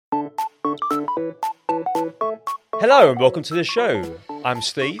Hello and welcome to the show. I'm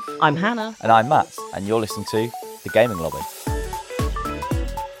Steve. I'm Hannah. And I'm Matt, and you're listening to The Gaming Lobby.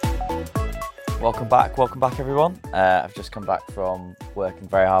 Welcome back everyone. I've just come back from working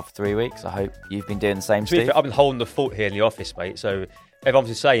very hard for 3 weeks. I hope you've been doing the same, Steve. I've been holding the fort here in the office, mate, so everyone's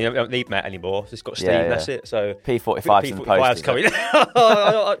been saying, we don't need Matt anymore. Just got Steve, that's it. So P45's in the post. Coming.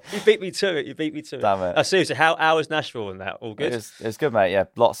 You beat me to it. Damn it. Seriously, how was Nashville and that? All good? It was good, mate. Yeah,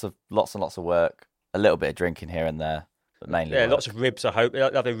 lots and lots of work. A little bit of drinking here and there, but mainly work. Lots of ribs, I hope.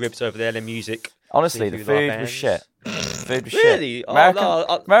 Lovely ribs over there, and the music. Honestly, the food was shit. Really? Shit.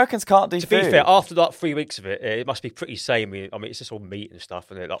 Americans can't do food. To be fair, after like 3 weeks of it, it must be pretty samey. I mean, it's just all meat and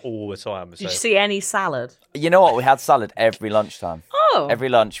stuff, and like all the time. Did you see any salad? You know what? We had salad every lunchtime. Oh. Every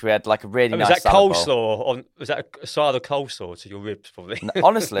lunch, we had like a really nice salad. Was that a side of coleslaw to your ribs, probably? No,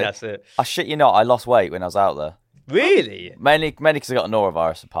 honestly, that's it. I shit you not, I lost weight when I was out there. Really? Mainly because I got a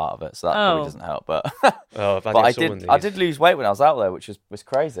norovirus as part of it, so that probably doesn't help. But I did lose weight when I was out there, which was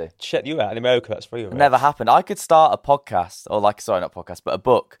crazy. Check you out in America. That's free. Right? It never happened. I could start a podcast, or not podcast, but a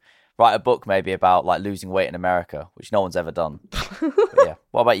book. Write a book maybe about like losing weight in America, which no one's ever done. But yeah.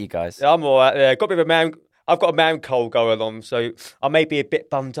 What about you guys? Yeah, I'm all right. Got a bit of a man. I've got a man cold going on, so I may be a bit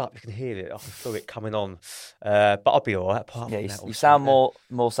bummed up. You can hear it. I can feel it coming on. But I'll be all right. You sound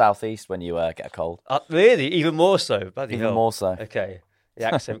more southeast when you get a cold. Really? Even more so? Bloody Even hell. more so. Okay.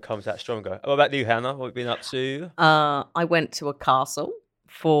 The accent comes out stronger. What about you, Hannah? What have you been up to? I went to a castle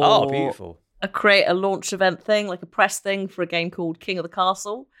for beautiful. a launch event thing, like a press thing for a game called King of the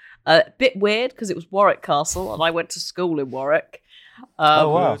Castle. A bit weird because it was Warwick Castle, and I went to school in Warwick.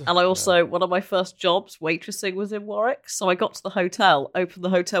 Wow. And I also, one of my first jobs, waitressing, was in Warwick. So I got to the hotel, opened the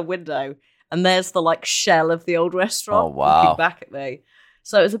hotel window, and there's the like shell of the old restaurant looking back at me.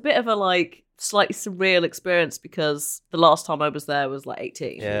 So it was a bit of a slightly surreal experience because the last time I was there was like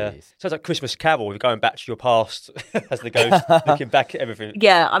 18. Yeah. Sounds like Christmas Carol. You're going back to your past as the ghost, looking back at everything.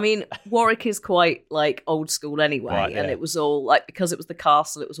 Yeah, I mean, Warwick is quite like old school anyway. Right, and it was all like, because it was the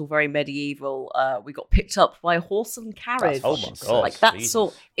castle, it was all very medieval. We got picked up by a horse and carriage. Oh my God. Like that's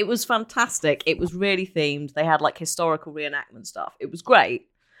all. It was fantastic. It was really themed. They had like historical reenactment stuff. It was great.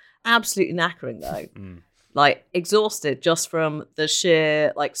 Absolutely knackering though. Like exhausted just from the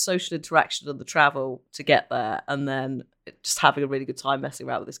sheer like social interaction and the travel to get there, and then just having a really good time messing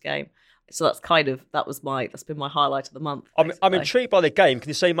around with this game. So that's been my highlight of the month. I'm intrigued by the game. Can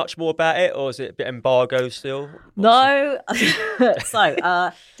you say much more about it, or is it a bit embargo still? No.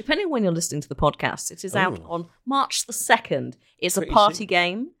 So depending on when you're listening to the podcast, it is out on March the 2nd. It's a party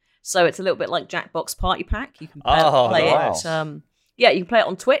game, so it's a little bit like Jackbox Party Pack. You can play it. Yeah, you can play it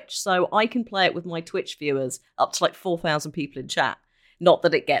on Twitch, so I can play it with my Twitch viewers up to like 4,000 people in chat. Not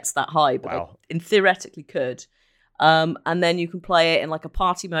that it gets that high, but it theoretically could. And then you can play it in like a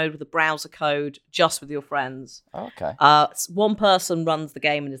party mode with a browser code just with your friends. Okay. One person runs the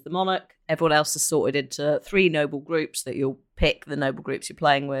game and is the monarch. Everyone else is sorted into 3 noble groups that you'll pick the noble groups you're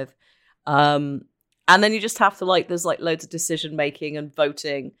playing with. And then you just have to there's like loads of decision making and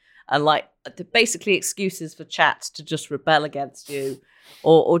voting. And like basically excuses for chat to just rebel against you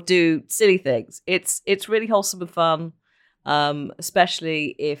or do silly things. It's really wholesome and fun,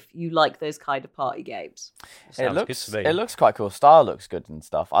 especially if you like those kind of party games. It looks quite cool. Style looks good and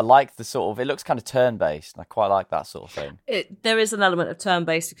stuff. I like the it looks kind of turn-based, and I quite like that sort of thing. There is an element of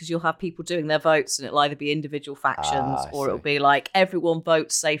turn-based because you'll have people doing their votes, and it'll either be individual factions or it'll be like everyone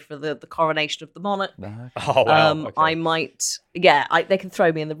votes, say, for the coronation of the monarch. No. Oh, wow. Okay. I might, they can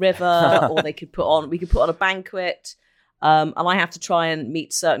throw me in the river, or we could put on a banquet. And I have to try and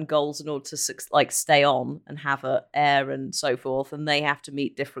meet certain goals in order to stay on and have a heir and so forth. And they have to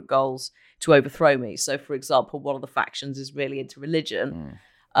meet different goals to overthrow me. So, for example, one of the factions is really into religion.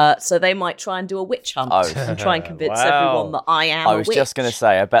 So they might try and do a witch hunt and try and convince everyone that I am a witch. I was just going to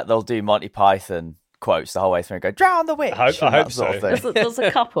say, I bet they'll do Monty Python quotes the whole way through and go, drown the witch. I hope so. There's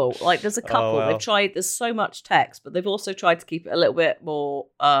a couple. They've tried, there's so much text, but they've also tried to keep it a little bit more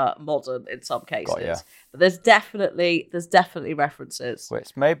modern in some cases. But there's definitely references. Well,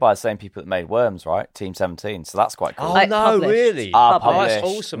 it's made by the same people that made Worms, right? Team 17. So that's quite cool. Oh, no, really? Published. That's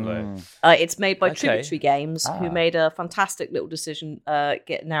awesome, though. It's made by Tributary Games, who made a fantastic little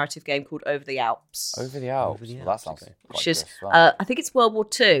narrative game called Over the Alps. Over the Alps. Well, that sounds which is, I think it's World War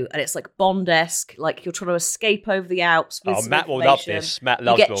II, and it's like Bond-esque, like you're trying to escape over the Alps with Matt will love this. Matt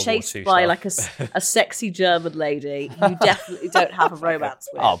loves World War II stuff. You get chased by like a sexy German lady you definitely don't have a romance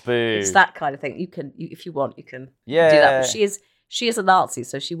with. Oh, boo. It's that kind of thing. If you want, you can do that. But she is a Nazi,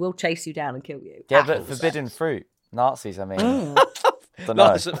 so she will chase you down and kill you. Yeah, but forbidden fruit. Nazis, I mean. Don't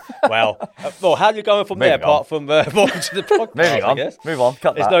know. Well, how are you going from there, apart from welcome to the podcast? Moving on. Move on.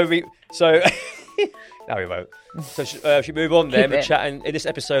 Cut that. So No, we won't. So should we move on then? Keep We're it. chatting in this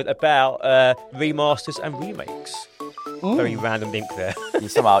episode about remasters and remakes. Very random link there.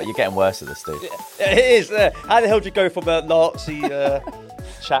 You're getting worse at this, dude. It is. How the hell did you go from a Nazi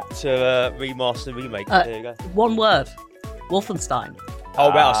chat to remaster and remake? There you go. One word. Wolfenstein. Oh,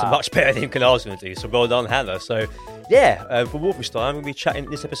 wow, so much better than I was going to do. So well done, Hannah. So, yeah, for Wolfenstein, we're going to be chatting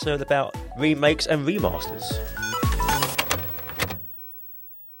in this episode about remakes and remasters.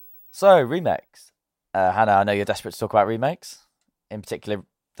 So, remakes. Hannah, I know you're desperate to talk about remakes, in particular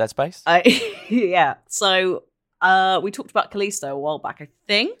Dead Space. Yeah. So we talked about Callisto a while back, I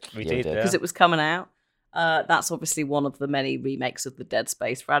think, We Yeah, did, we did. because it was coming out. That's obviously one of the many remakes of the Dead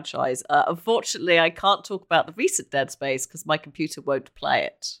Space franchise. Unfortunately, I can't talk about the recent Dead Space because my computer won't play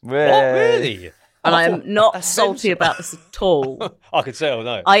it. What, really? And I'm not that's salty sensible. about this at all. I could tell,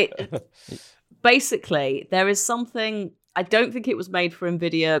 no. Basically, there is something. I don't think it was made for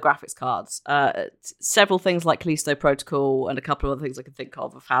NVIDIA graphics cards. Several things like Callisto Protocol and a couple of other things I can think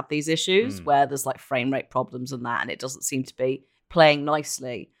of have had these issues where there's like frame rate problems and that, and it doesn't seem to be playing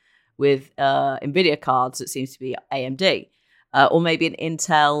nicely with NVIDIA cards. It seems to be AMD. Or maybe an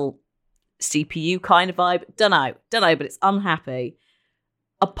Intel CPU kind of vibe. Don't know, but it's unhappy.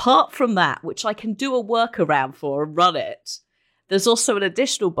 Apart from that, which I can do a workaround for and run it, there's also an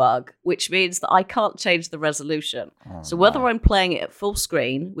additional bug, which means that I can't change the resolution. So whether I'm playing it at full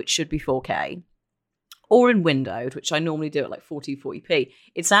screen, which should be 4K, or in windowed, which I normally do at like 1440p,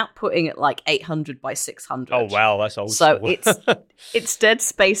 it's outputting at like 800 by 600. Oh, wow, that's old So school. it's Dead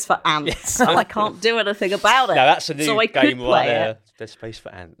Space for ants, and I can't do anything about it. Now, that's a new so I game could right play there. it. Dead Space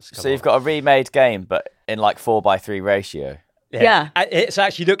for Ants. Come So on. you've got a remade game, but in like 4:3 ratio. Yeah. It's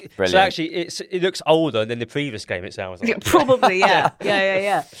actually Brilliant. it looks older than the previous game. It sounds like. Yeah, probably, yeah.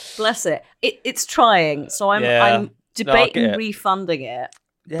 yeah. Bless it. It's trying, so I'm debating it. refunding it.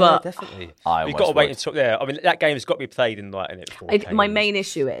 Yeah, but definitely. I You've got to almost wait would. until I mean, that game's got to be played in like in it. 4K. my main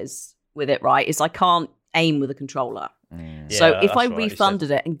issue is with it, right, is I can't aim with a controller. Yeah, So if that's I right, you said.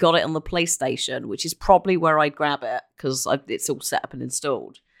 refunded it and got it on the PlayStation, which is probably where I'd grab it because it's all set up and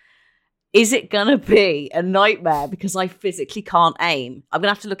installed, is it going to be a nightmare because I physically can't aim? I'm going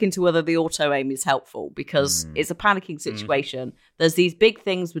to have to look into whether the auto aim is helpful because it's a panicking situation. There's these big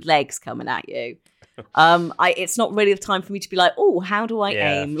things with legs coming at you. It's not really the time for me to be like, oh, how do I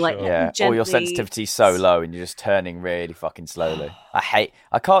aim? Like, sure. let me Yeah, gently... or your sensitivity's so low and you're just turning really fucking slowly. I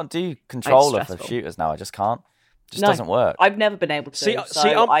can't do controller for stressful. shooters now. I just can't. It just No, doesn't work. I've never been able to. See, so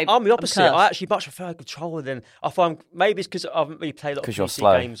I'm the opposite. cursed. I actually much prefer a controller than I find. Maybe it's because I haven't really played a lot of 'Cause you're PC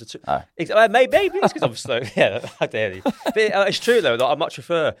slow. games. Oh. Maybe it's because I'm slow. Yeah, I dare you. But it's true though. Like, I much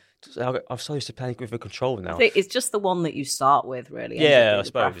prefer. I'm so used to playing with a controller now. I think it's just the one that you start with, really. ends Yeah, up being I the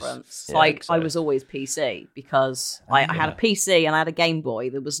suppose. preference. Yeah, So I think so. I was always PC because I had a PC and I had a Game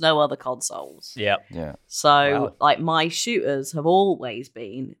Boy. There was no other consoles. Yeah. Yeah. So, Wow. like, my shooters have always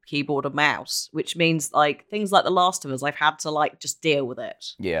been keyboard and mouse, which means, like, things like The Last of Us, I've had to, like, just deal with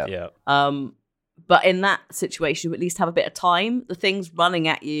it. Yeah. Yeah. But in that situation, you at least have a bit of time. The things running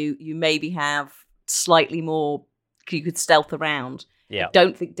at you, you maybe have slightly more, you could stealth around. Yeah. I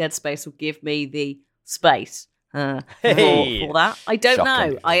don't think Dead Space will give me the space for Hey. that. I don't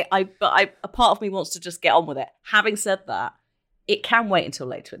Shocking. know. But a part of me wants to just get on with it. Having said that, it can wait until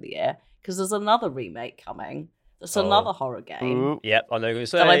later in the year because there's another remake coming. There's another horror game. Ooh. Yep. I know you're going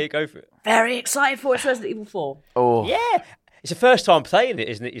to That say. I- Go for it. Very excited for it. It's Resident Evil 4. Oh. Yeah. It's the first time playing it,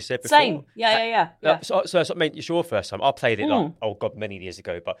 isn't it? You said before. Same. Yeah. So I mean, it's your first time. I played it many years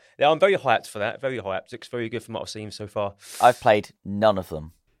ago, but yeah, I'm very hyped for that. Very hyped. It looks very good from what I've seen so far. I've played none of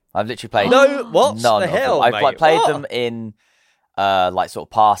them. I've literally played No, what none the of hell, them. I've mate? like, played What? them in like sort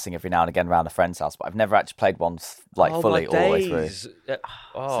of passing every now and again around a friend's house, but I've never actually played one like Oh, fully my all the way through. days.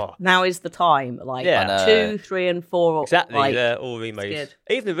 Oh, Now is the time. Like Yeah. I know. 2, 3, and 4. exactly. Like, They're all remakes.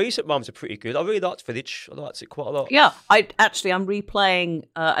 good. Even the recent ones are pretty good. I really liked Village. I liked it quite a lot. yeah, I'm replaying.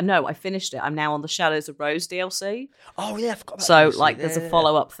 No, I finished it. I'm now on the Shadows of Rose DLC. Oh yeah, I forgot about So that. like, there's a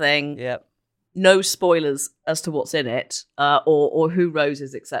follow-up thing. Yeah. No spoilers as to what's in it, or who Rose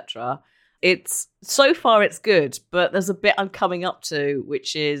is, etc. It's so far it's good, but there's a bit I'm coming up to,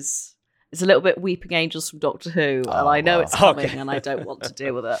 which is it's a little bit Weeping Angels from Doctor Who, and I know wow. it's coming, Okay. and I don't want to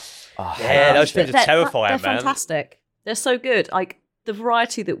deal with it. Oh, Yeah, those things are They're terrifying, man. fantastic. They're so good. Like the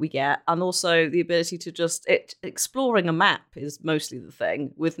variety that we get, and also the ability to just exploring a map is mostly the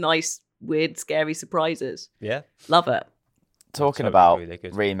thing with nice, weird, scary surprises. Yeah. Love it. Talking Totally about agree, they're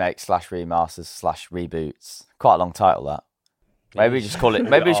good. remakes / remasters / reboots. Quite a long title that. Maybe we just call it.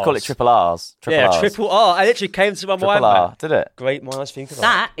 Maybe we just call it R's. triple R's. Yeah, R's. triple R. I literally came to my mind, Triple R. man. Did it? Great minds think alike.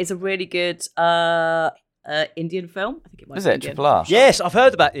 That is a really good Indian film. I think it might Is be it Indian. Triple R? Yes, I've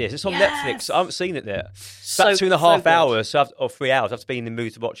heard about this. It's on Yes. Netflix. I haven't seen it yet. It's So- about 2.5 so good. hours, or 3 hours. I've been in the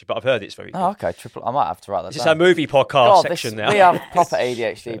mood to watch it, but I've heard it's very good. Oh, okay. I might have to write that This is down. our movie podcast God, section now. We have proper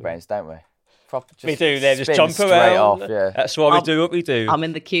ADHD brains, don't we? Proper, We do. They just spin jump straight around. off, yeah. That's why we do what we do. I'm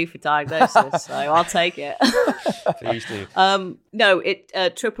in the queue for diagnosis, so I'll take it. Please do. No,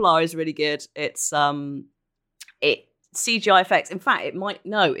 Triple R is really good. It's CGI effects. In fact,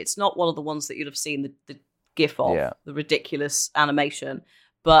 it's not one of the ones that you'd have seen the GIF of, the ridiculous animation.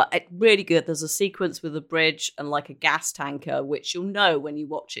 But it's really good. There's a sequence with a bridge and like a gas tanker, which you'll know when you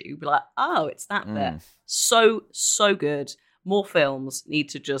watch it. You'll be like, oh, it's that bit. So good. More films need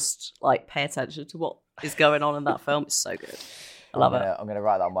to just like pay attention to what is going on in that film. It's so good. I love it. I'm going to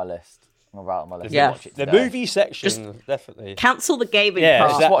write that on my list. Yeah. Watch it The today. movie section, definitely. Cancel the gaming Yeah,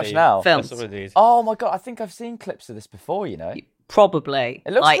 part. exactly. Watch now. Films. That's what it is. Oh my god, I think I've seen clips of this before, you know. Probably.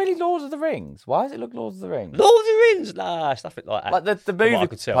 It looks like, really Lord of the Rings. Why does it look Lord of the Rings? Lord of the Rings? Nah, it's nothing like that. Like the From what I movie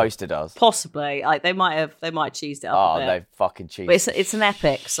could tell. poster does. Possibly. Like they might cheesed it up Oh, a bit. they fucking cheesed. But it's an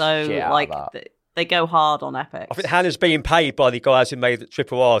epic, so Shit out of like that. they go hard on epics. I think Hannah's being paid by the guys who made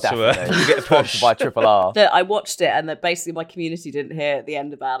Triple R to Definitely. get a push. Sponsored by Triple R. I watched it, and that basically my community didn't hear the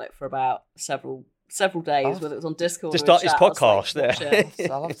end about it for about several days, whether it was on Discord. To or in start this chat. I was podcast, like, yeah. watch it.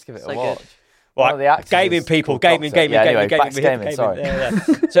 So I'll have to give it So a good. watch. One of the Right, actors gaming is people, called gaming. Yeah, anyway, gaming, back to gaming, sorry. Yeah.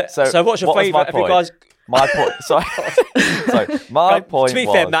 So what's your what was my favourite? Have you point? guys... My point. Sorry. Sorry. My point To be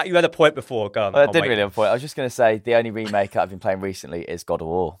was. fair, Matt, you had a point before. Go on. I I'll did wait. really have a point. I was just going to say the only remake I've been playing recently is God of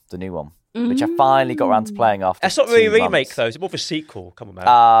War, the new one, which I finally got around to playing after. That's not really a 2 remake, months. though. It's more of a sequel. Come on, man.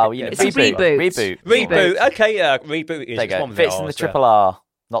 Oh, you know, It's a reboot. Reboot. Okay, yeah, reboot is There you it's go. one of Fits in the ours, Triple R,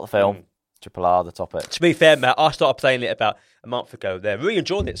 not the film. Triple R, the top it. To be fair, Matt, I started playing it about a month ago. There, really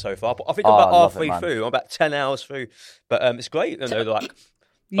enjoyed it so far. But I think Oh, I'm I about love it, halfway man. through. I'm about 10 hours through. But it's great. You know, like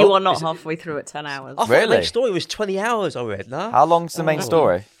You Oh, are not is it- halfway through at 10 hours. I thought the Really? main story was 20 hours. I read. No. How long's the main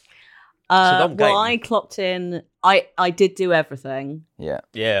story? a long Well, game. I clocked in. I did do everything. Yeah.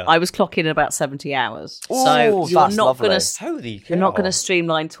 Yeah. I was clocking in about 70 hours. Ooh, So you're that's not lovely. gonna Holy you're not cow. going to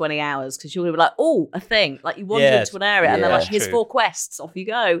streamline 20 hours because you're going to be like, oh, a thing. Like you wander Yeah, into an area and they're yeah, like, here's true. 4 quests. Off you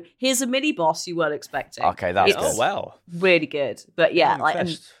go. Here's a mini boss you weren't expecting. Okay, that's It's good. Oh, wow. really good. But yeah, I'm like and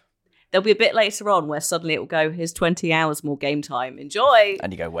impressed. there'll be a bit later on where suddenly it will go, here's 20 hours more game time. Enjoy.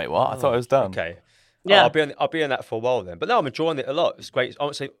 And you go, wait, what? I thought it was done. Okay. Yeah. Oh, I'll be on that for a while then. But no, I'm enjoying it a lot. It's great.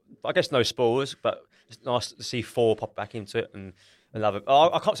 I guess no spoilers, but it's nice to see 4 pop back into it and love it. Oh,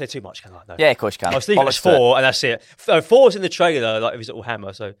 I can't say too much, can I? No. Yeah, of course you can. I was thinking it's Bollocks to it. 4, and that's it. 4's in the trailer, like with his little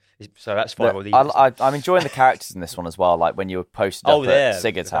hammer, so that's fine. Look, with the- I'm enjoying the characters in this one as well. Like when you were posted up at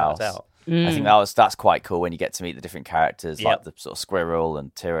Sigurd's house. I think that's quite cool when you get to meet the different characters, like Yep. the sort of squirrel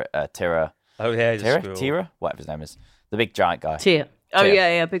and Tira, Oh yeah, the squirrel. Tira, whatever his name is, the big giant guy. Tia. Oh, Tia.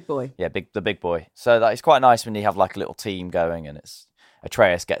 yeah, big boy. Yeah, the big boy. So that it's quite nice when you have like a little team going, and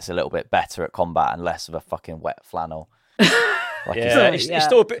Atreus gets a little bit better at combat and less of a fucking wet flannel. Like Yeah, Right, it's yeah.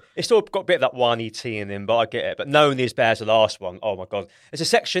 still got a bit of that whiny tea in him, but I get it. But no one is as bad as the last one. Oh my god, there's a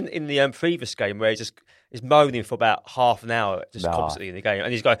section in the previous game where he's moaning for about half an hour, just Nah. constantly in the game,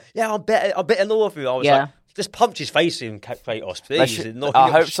 and he's going, "Yeah, I'm better than all of you." I was Yeah. like, just punch his face in, Kratos, They please. should- Annoying I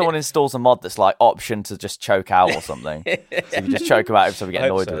little hope shit. someone installs a mod that's like option to just choke out or something. So you just choke him out every time you get I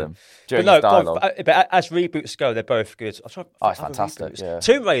hope annoyed so. with him But during no, his dialogue. but as reboots go, they're both good. I'll try Oh, it's other fantastic, reboots. yeah.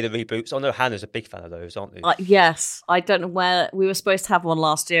 Tomb Raider reboots. I know Hannah's a big fan of those, aren't you? Yes, I don't know where we were supposed to have one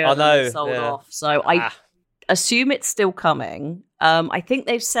last year. I And then know, it sold yeah. off. So I Ah. assume it's still coming. I think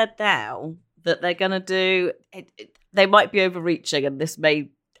they've said now that they're going to do. They might be overreaching, and this may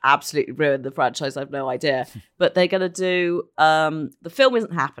absolutely ruin the franchise. I have no idea, but they're going to do. The film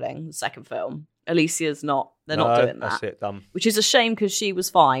isn't happening. The second film, Alicia's not. They're not No, doing that. That's it. Done. Which is a shame because she was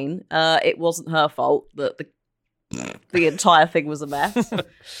fine. It wasn't her fault that the entire thing was a mess.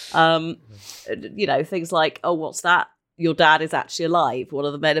 Things like, oh, what's that? Your dad is actually alive. One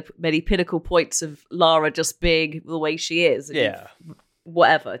of the many pinnacle points of Lara just being the way she is. And Yeah.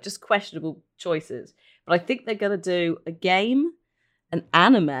 whatever, just questionable choices. But I think they're going to do a game, an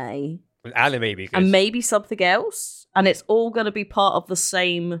anime, An anime because and maybe something else. And it's all going to be part of the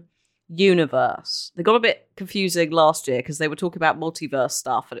same universe. They got a bit confusing last year because they were talking about multiverse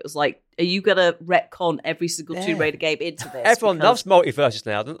stuff. And it was like, are you going to retcon every single Tomb Raider game into this? everyone Because- loves multiverses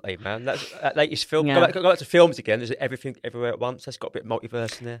now, don't they, man? That's that latest film. Yeah. Go back to films again. There's everything everywhere at once. That's got a bit of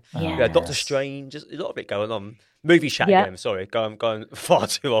multiverse in there. Yeah. Doctor Strange. There's a lot of it going on. Movie chat Yeah. again. Sorry, going far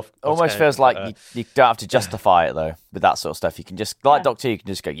too off. Almost feels like you don't have to justify it though with that sort of stuff. You can just like Doctor Who, you can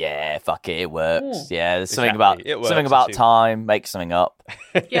just go, yeah, fuck it, it works. Yeah, there's something Exactly. It works, something about too. time, make something up.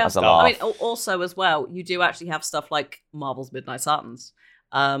 Yeah, That's a I laugh. mean, also as well, you do actually have stuff like Marvel's Midnight Suns.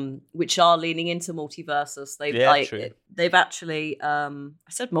 which are leaning into multiversus. They've actually I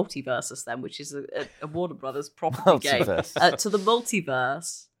said multiversus then, which is a Warner Brothers property game, to the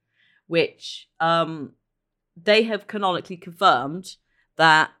multiverse, which they have canonically confirmed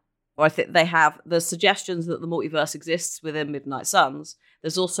that, or I think they have the suggestions that the multiverse exists within Midnight Suns.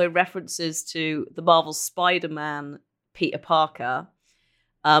 There's also references to the Marvel Spider-Man Peter Parker.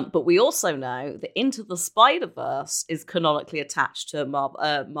 But we also know that Into the Spider-Verse is canonically attached to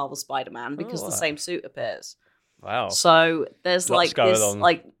Marvel Spider-Man because the same suit appears. Wow. So there's Lots going on.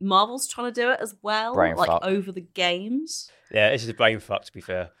 like Marvel's trying to do it as well, Brain like fuck. over the games. Yeah, this is a brain fuck, to be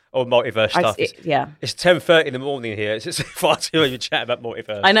fair. Or multiverse stuff. It's 10:30 in the morning here. It's far too early to chat about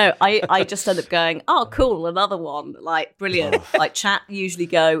multiverse. I know. I just end up going, oh, cool, another one. Like, brilliant. Like, chat usually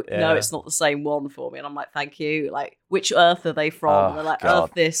go, no, it's not the same one for me. And I'm like, thank you. Like, which Earth are they from? And they're like, God.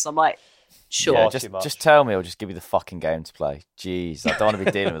 Earth this. I'm like, sure. Yeah, just tell me or just give me the fucking game to play. Jeez, I don't want to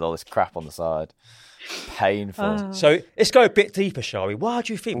be dealing with all this crap on the side. Painful. So let's go a bit deeper, shall we? Why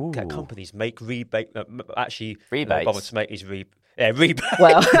do you think that companies make rebates? Bother to make these rebates.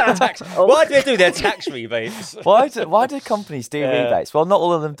 Well, Why do they do their tax rebates? Why do companies do rebates? Well, not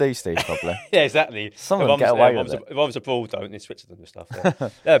all of them do, Steve, probably. Yeah, exactly. Some of them get away with it. If one's abroad, don't in Switzerland and stuff.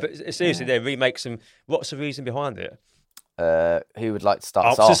 Yeah, but seriously, they remake some. What's the reason behind it? Who would like to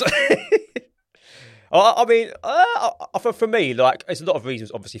start us off? I mean, for me, like, there's a lot of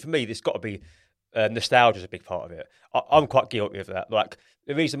reasons. Obviously, for me, there's got to be nostalgia is a big part of it. I'm quite guilty of that. Like,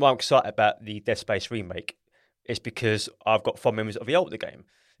 the reason why I'm excited about the Dead Space remake is because I've got fond memories of the older game.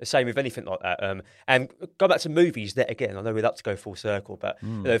 The same with anything like that. And go back to movies, there again, I know we like to go full circle, but you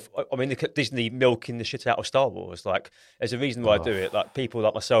know, I mean, look at Disney milking the shit out of Star Wars. Like, there's a reason why I do it. Like, people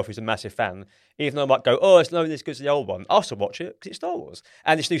like myself, who's a massive fan, even though I might go, oh, it's not as good as the old one, I'll still watch it because it's Star Wars.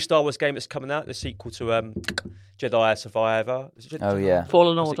 And this new Star Wars game that's coming out, the sequel to Jedi Survivor.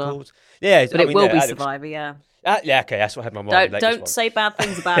 Fallen Order. Yeah, but it will be Survivor, yeah. Yeah, okay, that's what I had in my mind. Don't say bad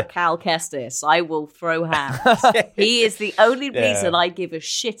things about Cal Kestis. I will throw hands. He is the only reason I give a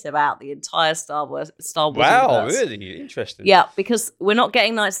shit about the entire Star Wars Wow, universe. really? Interesting. Yeah, because we're not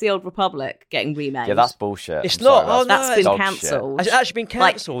getting Knights of the Old Republic getting remade. Yeah, that's bullshit. It's not. That's been cancelled. Has it actually been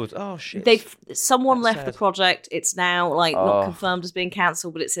cancelled? Oh, shit. Someone left the project. It's now, like, not confirmed as being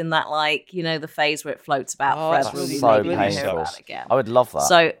cancelled, but it's in that, like, you know, the phase where it floats about forever. That's and so you painful. hear about it again. I would love that.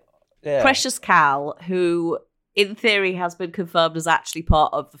 So, Precious Cal, who in theory has been confirmed as actually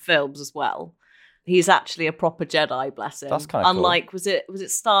part of the films as well. He's actually a proper Jedi, bless him. That's kind of Unlike, cool. was it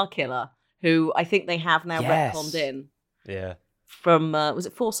Starkiller, who I think they have now retconned in. Yeah. From, was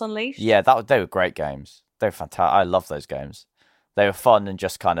it Force Unleashed? Yeah, they were great games. They were fantastic. I love those games. They were fun and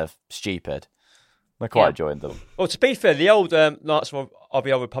just kind of stupid. I quite enjoyed them. Well, to be fair, the old Knights of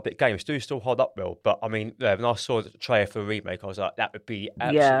the Old Republic games do still hold up well. But I mean, when I saw the trailer for a remake, I was like, that would be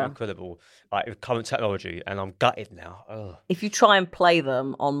absolutely incredible. Like, with current technology, and I'm gutted now. Ugh. If you try and play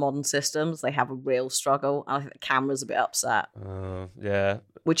them on modern systems, they have a real struggle. I think the camera's a bit upset. Yeah.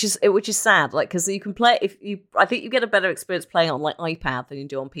 Which is sad, like, because you can play I think you get a better experience playing on, like, iPad than you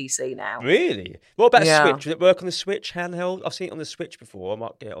do on PC now. Really? What about Switch? Would it work on the Switch handheld? I've seen it on the Switch before. I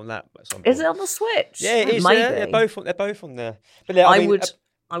might get it on that at some point. Is it on the Switch? Yeah, it is. Maybe. They're both on there. But yeah,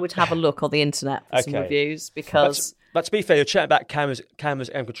 I would have a look on the internet for some reviews because. But to be fair, you're chatting about cameras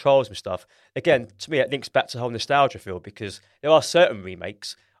and controls and stuff. Again, to me, it links back to the whole nostalgia feel because there are certain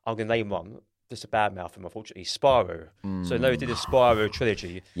remakes. I'm going to name one. Just a bad mouth, unfortunately. Spyro. So no, we did a Spyro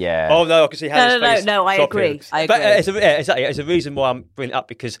trilogy. Yeah. Oh no, I can see how No. I agree. But exactly, it's a reason why I'm bringing it up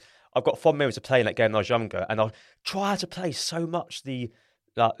because I've got fond memories of playing that game when I was younger, and I tried to play so much the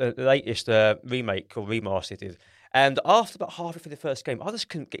latest remake or remaster did. And after about halfway through the first game, I just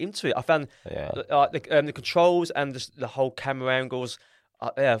couldn't get into it. I found the controls and the whole camera angles.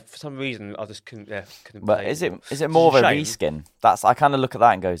 For some reason, I just couldn't. But play is it more of a reskin? I kind of look at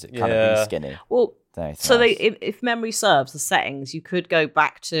that and go, is it kind of reskinny? Well, so if memory serves, the settings you could go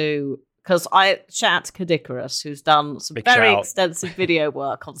back to, because I shout out to Kadikarus, who's done some very extensive video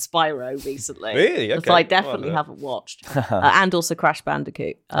work on Spyro recently. Really? Okay. That I definitely haven't watched, and also Crash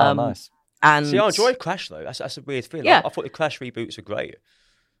Bandicoot. Nice. And see, I enjoy Crash though. That's a weird feeling. Yeah. I thought the Crash reboots were great.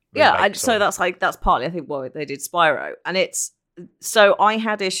 So that's partly I think why they did Spyro, and it's. So I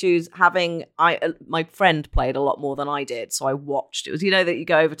had issues having my friend played a lot more than I did, so I watched. It was that you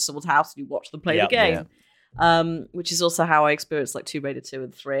go over to someone's house and you watch them play the game, which is also how I experienced like Tomb Raider 2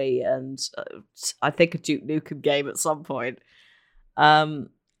 and 3, and I think a Duke Nukem game at some point. And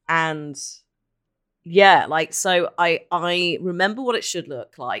yeah, like so I remember what it should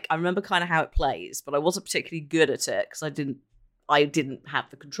look like. I remember kind of how it plays, but I wasn't particularly good at it because I didn't have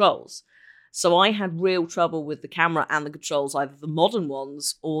the controls. So I had real trouble with the camera and the controls, either the modern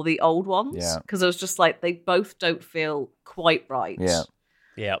ones or the old ones. Yeah. Because I was just like, they both don't feel quite right. Yeah.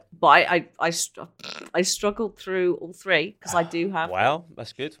 Yeah. But I struggled through all three because I do have Wow,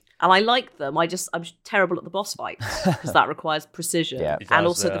 that's good. and I like them. I'm terrible at the boss fights because that requires precision. Yeah. It And does,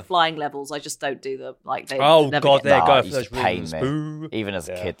 also yeah. the flying levels, I just don't do them. Like they Oh never God, get there Nah, go it for used those to pain rings. me. Boo. Even as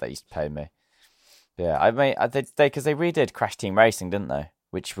a Yeah. kid, they used to pain me. Yeah, I mean, because they redid Crash Team Racing, didn't they?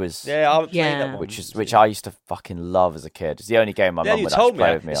 Which was Yeah, I haven't played Yeah. that one. which I used to fucking love as a kid. It's the only game my Yeah, mum you would told actually me.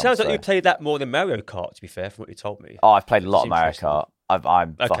 play with me It on. sounds like so- you played that more than Mario Kart. To be fair, from what you told me. Oh, I've played a lot of It's Mario interesting. Kart.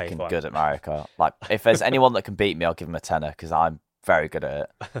 I'm Okay, fucking fine. good at Mario Kart. Like, if there's anyone that can beat me, I'll give him a tenner because I'm very good at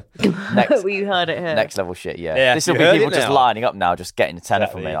it. Next, you heard it here. next level shit, yeah. Yeah, This will you be heard people it just now. lining up now, just getting a tenner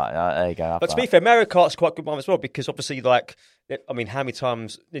from me. Exactly. Like, there you go. have But to that. be fair, Mario Kart's quite a good one as well because obviously, like, I mean, how many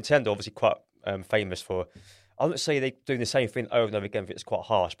times Nintendo obviously quite famous for. I wouldn't say they're doing the same thing over and over again. If it's quite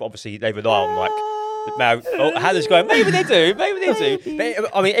harsh, but obviously they rely on like. Mario, Hannah's going, maybe they do.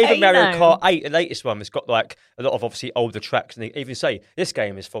 But, I mean, even Mario Kart 8, the latest one, has got like a lot of obviously older tracks. And they even say this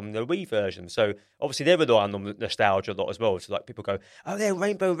game is from the Wii version. So obviously they're relying on nostalgia a lot as well. So like people go, oh, they're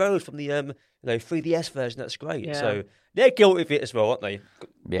Rainbow Road from the 3DS version. That's great. Yeah. So they're guilty of it as well, aren't they?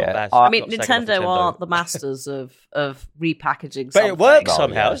 Yeah. Not I mean, not slagging off Nintendo are the masters of repackaging. But it works Oh,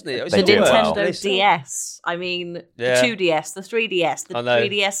 somehow, yeah. doesn't it? They The do well. Nintendo DS. I mean, Yeah. the 2DS, the 3DS, the I know.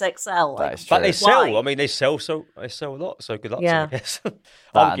 3DS XL. That Like, is But true. they sell. Why? I mean, they sell a lot. So good luck Yeah. to them, I guess. That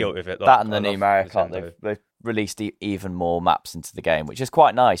I'm and- guilty of it. that and the I new love Mario Kart, Nintendo. they've released even more maps into the game, which is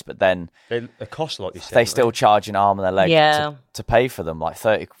quite nice. But then They cost a lot. You said, they don't still charge an arm and a leg Yeah. to pay for them, like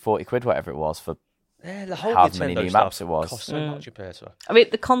 30, 40 quid, whatever it was, for Yeah, the whole however many Nintendo new stuff maps it was. costs so much compared to. I mean,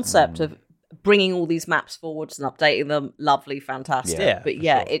 the concept of bringing all these maps forwards and updating them, lovely, fantastic. Yeah, But for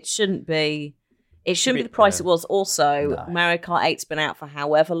yeah, sure. it shouldn't be. It shouldn't be bit, the price yeah. it was. Also, No. Mario Kart 8's been out for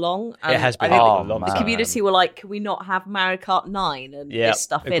however long. It has I been think out Oh, for a long man. the time. community were like, can we not have Mario Kart 9 and Yeah, this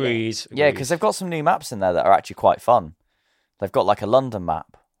stuff in it? agreed. Yeah, because they've got some new maps in there that are actually quite fun. They've got like a London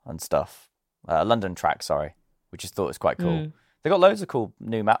map and stuff, a London track, sorry, which I thought was quite cool. They've got loads of cool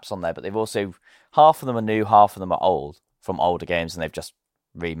new maps on there, but they've also, half of them are new, half of them are old from older games, and they've just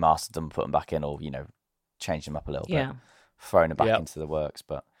remastered them, put them back in, or, changed them up a little Yeah. bit, thrown them back Yep. into the works.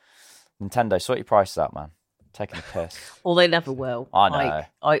 But Nintendo, sort your prices out, man. Taking a piss. Or they never will. I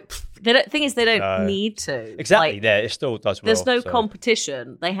know. They don't. Thing is, they don't No. need to. Exactly. Like, Yeah, it still does well. there's no so,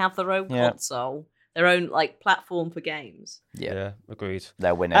 competition. They have their own Yeah. console, their own platform for games. Yeah, agreed.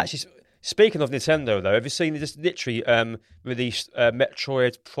 they're winning. Actually, speaking of Nintendo, though, have you seen they just literally released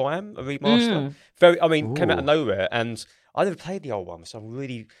Metroid Prime, a remaster? Came out of nowhere, and I never played the old one, so I'm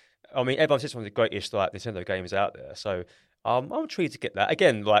really. I mean, everyone says it's one of the greatest Nintendo games out there, so I'm intrigued to get that.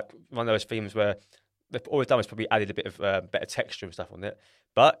 Again, like one of those themes where all they've done is probably added a bit of better texture and stuff on it,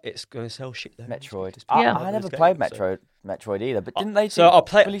 but it's going to sell shit. Though. Metroid. It's I, Yeah. I never played Metroid either, but didn't they? So I'll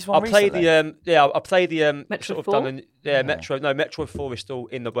play. release one I'll play recently? I'll play the Metroid sort of 4? done. Metroid 4 is still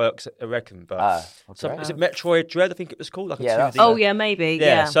in the works, I reckon. But Okay. is it Metroid Dread? I think it was called. Like a Yeah, 2D. that's- Oh yeah, maybe.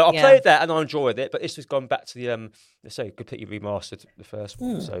 Yeah. So I yeah. played that and I enjoyed it, but this has gone back to the let's say completely remastered the first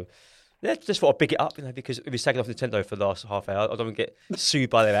one. So yeah, just thought I'd big it up, because it was taken off Nintendo for the last half hour. I don't want to get sued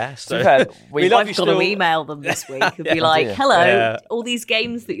by their ass. To be So. fair, We we love I've you got to still. email them this week and be Yeah. like, Yeah. "Hello, Yeah. all these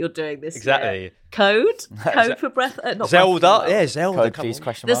games that you're doing this Exactly. year. Code for Breath. Not Zelda, Breath of the Wild. yeah, Zelda. code, come please? on.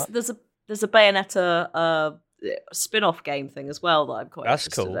 Question mark. There's a Bayonetta spin-off game thing as well that I'm quite That's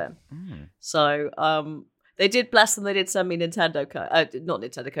interested cool. in. So they did, bless them, they did send me Nintendo code, not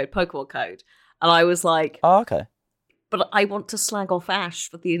Nintendo code, Pokemon code, and I was like, Oh, okay. but I want to slag off Ash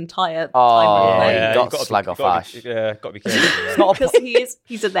for the entire time Oh, I play. yeah. you've got to gotta slag off gotta Ash. Yeah, got to be careful. It's not a Because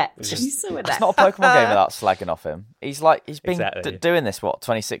he's inept. He's so inept. It's not a Pokemon game without slagging off him. He's been Exactly. doing this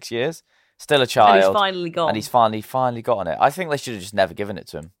 26 years, still a And child, he's finally gone. and he's finally got on it. I think they should have just never given it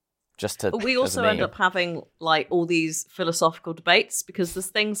to him, just to. But we as a also end meme. up having all these philosophical debates because there's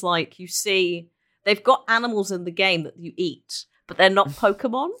things like you see they've got animals in the game that you eat, but they're not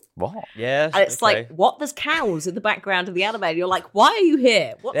Pokemon. What? Yeah, And it's okay. like, what? There's cows in the background of the anime. And you're like, why are you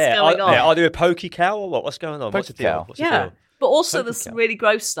here? What's going on? Are they a Poke Cow or what? What's going on? What's the deal? Pokecow. What's the Yeah. deal? But also Poke there's some cow. really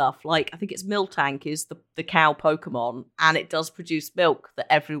gross stuff. Like, I think it's Miltank is the cow Pokemon, and it does produce milk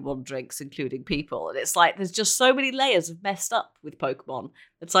that everyone drinks, including people. And it's like, there's just so many layers of messed up with Pokemon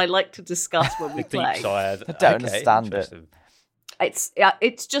that I like to discuss when we The deep play. side. I don't understand it. interesting.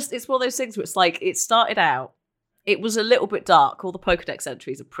 It's one of those things where it's like, it started out, it was a little bit dark. All the Pokedex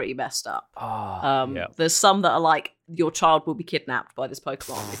entries are pretty messed up. Oh, Yeah. There's some that are like, your child will be kidnapped by this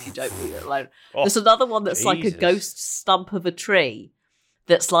Pokemon if you don't leave it alone. Oh, There's another one that's like a Jesus. ghost stump of a tree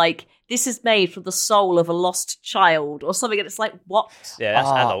that's like, this is made from the soul of a lost child or something, and it's like, what? Yeah, that's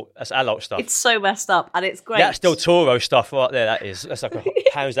adult. That's adult stuff. It's so messed up, and it's great. That's Del Toro stuff right there. That is. That's like a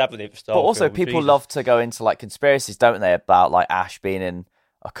Pan's Labyrinth style. But also, film. people Jesus. love to go into like conspiracies, don't they, about like Ash being in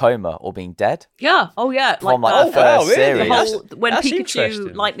a coma or being dead. Yeah. Oh, yeah. From Like like the first really? series. the whole, when that's Pikachu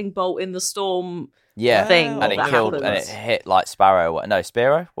interesting. lightning bolt in the storm Yeah, thing and it that killed happens. and it hit like Sparrow. No,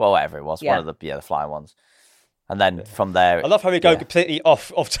 Spearow. Well, whatever it was, Yeah. one of the flying ones. And then from there, I love how we go completely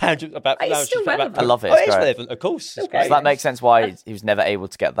off tangent about. It's still relevant. I love it. Oh, It's it is great. relevant, of course. It's Okay. great. So that makes sense why he was never able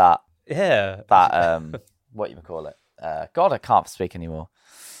to get that Yeah. what you would call it. God, I can't speak anymore.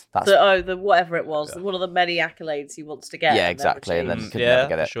 That's The whatever it was, one of the many accolades he wants to get. yeah, and never exactly. And then achieved. could Yeah, never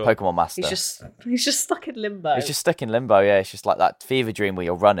get for it. sure. Pokemon Master. He's just stuck in limbo. He's just stuck in limbo. Yeah, it's just like that fever dream where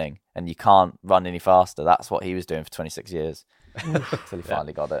you're running and you can't run any faster. That's what he was doing for 26 years until he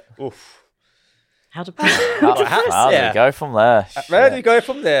finally got it. Oof. How to How do Yeah. we go from there? Where do Shit. we go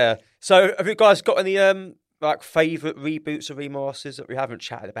from there? So, have you guys got any like favourite reboots or remasters that we haven't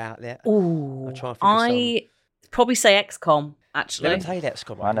chatted about yet? Ooh, I'll try and think of some. I probably say XCOM. Actually, Never played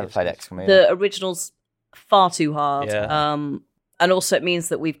XCOM. I never played XCOM. the original's far too hard. Yeah. And also it means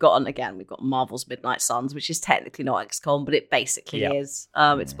that we've got Marvel's Midnight Suns, which is technically not XCOM, but it basically Yeah. is.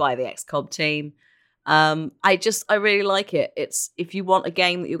 It's by the XCOM team. I really like it. It's if you want a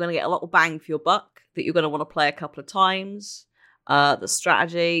game that you're going to get a lot of bang for your buck, that you're going to want to play a couple of times. The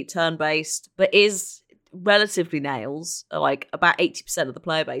strategy, turn-based, but is relatively nails. Like about 80% of the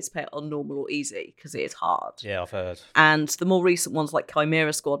player base play it on normal or easy because it is hard. Yeah, I've heard. And the more recent ones like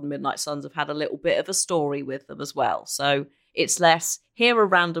Chimera Squad and Midnight Suns have had a little bit of a story with them as well. So it's less, here are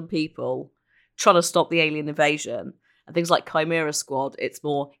random people trying to stop the alien invasion. And things like Chimera Squad, it's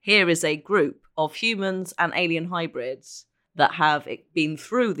more, here is a group of humans and alien hybrids that have been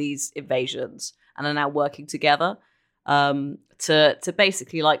through these invasions and are now working together to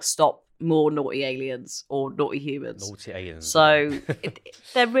basically like stop more naughty aliens or naughty humans. Naughty aliens. So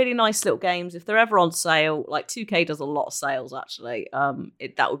they're really nice little games. If they're ever on sale, like 2K does a lot of sales actually.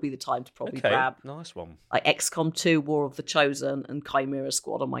 That would be the time to probably grab. Nice one. Like XCOM 2, War of the Chosen, and Chimera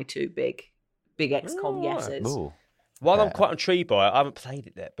Squad are my two big XCOM yeses. Ooh. One I'm quite intrigued by, I haven't played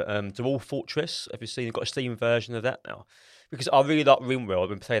it yet, but Dwarf Fortress, have you seen? They've got a Steam version of that now. Because I really like RimWorld, I've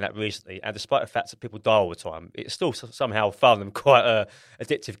been playing that recently, and despite the fact that people die all the time, it's still somehow fun and quite an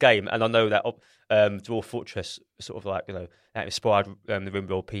addictive game. And I know that Dwarf Fortress sort of like, that inspired the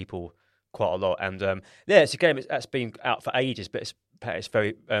RimWorld people quite a lot. And it's a game that's been out for ages, but it's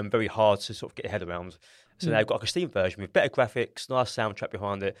very, very hard to sort of get your head around. So now they've got like a Steam version with better graphics, nice soundtrack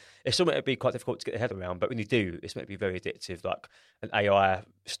behind it. It's something that'd be quite difficult to get your head around, but when you do, it's meant to be very addictive, like an AI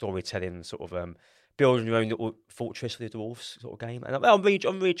storytelling sort of building your own little fortress for the dwarves sort of game. And I'm really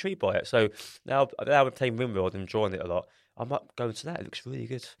intrigued by it. So now I'm playing RimWorld and enjoying it a lot. I might go into that. It looks really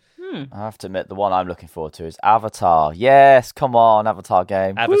good. I have to admit, the one I'm looking forward to is Avatar. Yes, come on, Avatar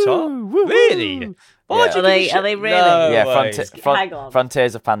game. Avatar? Really? Yeah. Are they really? No Yeah, way. Hang on.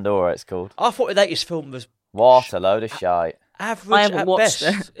 Frontiers of Pandora, it's called. I thought the latest film was What a load of shite. average I haven't at watched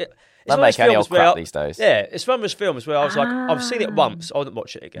best. They make any old crap these days. Yeah, it's one of those films where I was like, I've seen it once, I wouldn't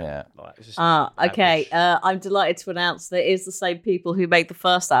watch it again. Yeah. Like, it's just Okay. average. I'm delighted to announce that it is the same people who made the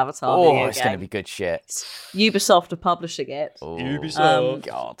first Avatar Oh, video it's game. going to be good shit. Ubisoft are publishing it. Oh, Ubisoft.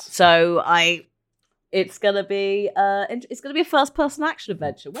 God. So it's gonna be a first-person action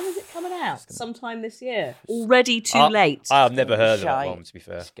adventure. When is it coming out? Sometime this year. Already too late. I have never heard of that Shite. one, to be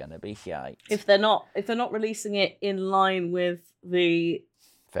fair. It's going to be shite. If they're not releasing it in line with the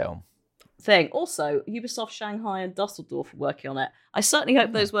Film. thing. Also, Ubisoft Shanghai and Dusseldorf are working on it. I certainly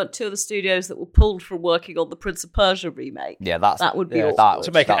hope those weren't two of the studios that were pulled from working on the Prince of Persia remake. Yeah, That would be awful.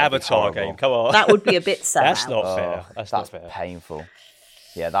 To make an that would be Avatar horrible. game, come on. That would be a bit sad. That's not fair. That's not fair. painful.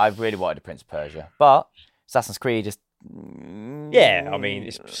 Yeah, I really wanted a Prince of Persia. But Assassin's Creed just... Yeah, I mean,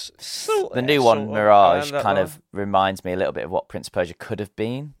 it's The new one, Mirage, kind of reminds me a little bit of what Prince of Persia could have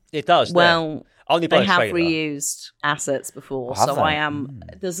been. It does. Well, only by they have trailer. reused assets before, Have so they? I am.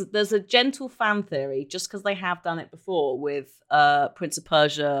 There's a gentle fan theory, just because they have done it before with Prince of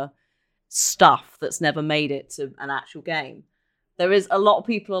Persia stuff that's never made it to an actual game. There is a lot of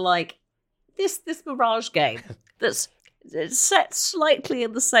people are like, this Mirage game that's set slightly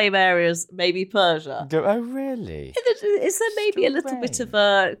in the same area as maybe Persia. Oh, really? Is there maybe a little bit of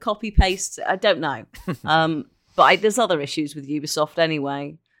a copy paste? I don't know. But there's other issues with Ubisoft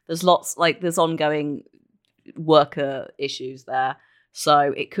anyway. There's there's ongoing worker issues there. So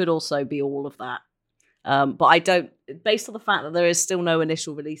it could also be all of that. But I don't, based on the fact that there is still no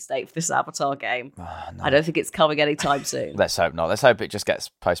initial release date for this Avatar game, No. I don't think it's coming anytime soon. Let's hope not. Let's hope it just gets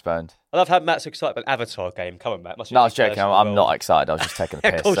postponed. I love how Matt's excited about Avatar game. Come on, Matt. Must be No, I was really joking. personal I'm world. not excited. I was just taking a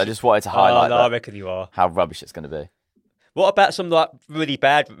piss. course I just wanted to highlight no, I that, reckon you are. how rubbish it's going to be. What about some like really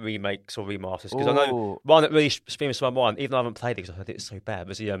bad remakes or remasters? Because I know Ooh. one that really springs to my mind, even though I haven't played it because I heard it's so bad,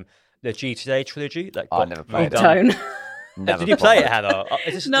 was the GTA trilogy. That I got never played it. Don't. Never Did you play it, bothered. Hannah?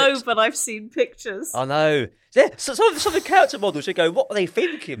 Is this- No, but I've seen pictures. I know. Yeah, some of the character models, you go, what were they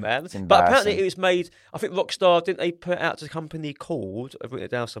thinking, man? But apparently it was made, I think Rockstar, didn't they put it out to a company called, I've written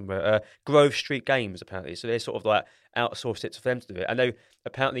it down somewhere, Grove Street Games, apparently. So they sort of like outsourced it to them to do it. And they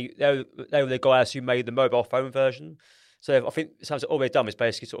apparently, they were the guys who made the mobile phone version. So I think it sounds like all they've done is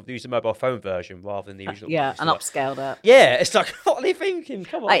basically sort of use the mobile phone version rather than the original. Yeah, So and like- upscaled it. Yeah, it's like, what are they thinking?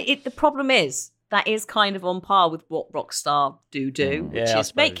 Come on. The problem is, that is kind of on par with what Rockstar do, which Yeah, I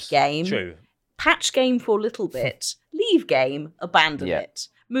is make suppose. game, True. patch game for a little bit, leave game, abandon Yeah. it,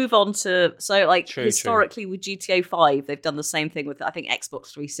 move on to... So, like, True, historically with GTA 5, they've done the same thing with, I think,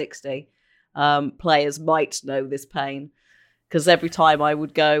 Xbox 360. Players might know this pain, because every time I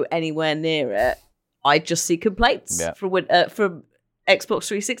would go anywhere near it, I'd just see complaints from Xbox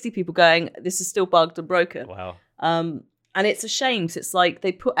 360 people going, this is still bugged and broken. Wow. And it's a shame 'cause it's like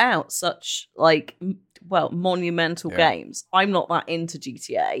they put out such monumental games. I'm not that into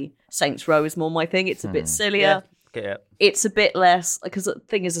GTA. Saints Row is more my thing. It's a bit sillier. Yeah. It's a bit less, because the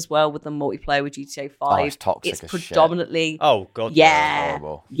thing is as well with the multiplayer with GTA 5, it's toxic as shit. predominantly Oh, God. yeah,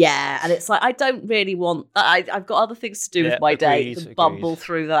 horrible. yeah, and it's like I don't really want. I've got other things to do with my day agreed, than bumble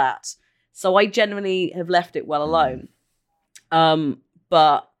through that. So I generally have left it well alone.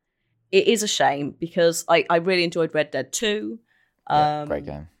 But it is a shame because I really enjoyed Red Dead 2. Great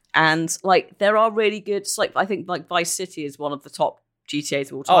game. And like there are really good. Like I think like Vice City is one of the top GTAs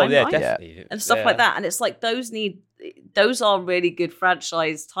of all time. Oh, yeah, right? definitely. And stuff like that. And it's like those are really good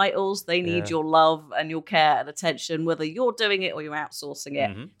franchise titles. They need your love and your care and attention, whether you're doing it or you're outsourcing it.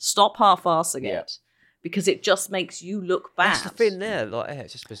 Mm-hmm. Stop half-assing it, because it just makes you look bad. That's the thing there. Like,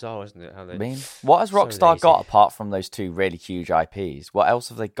 it's just bizarre, isn't it? How they... I mean, what has Rockstar got apart from those two really huge IPs? What else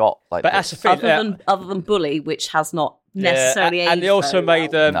have they got? Like, But that's the thing. Other than Bully, which has not necessarily aged and they also very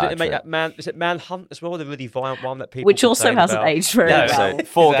made well. did they make that is it Manhunt as well, the really violent one that people Which also complain hasn't about? aged very No, well. so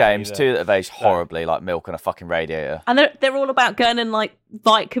 4 Exactly games, that. 2 that have aged horribly, like milk and a fucking radiator. And they're all about going and like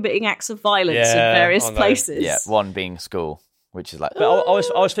committing acts of violence in Yeah, various I know. places. Yeah, one being school, which is like, But I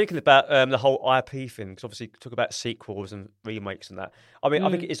was thinking about the whole IP thing, because obviously talk about sequels and remakes and that. I mean,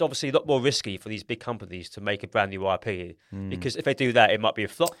 I think it's obviously a lot more risky for these big companies to make a brand new IP, because if they do that, it might be a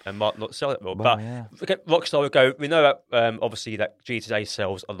flop and might not sell it well. Well, But yeah. look at Rockstar would go, we know that obviously that GTA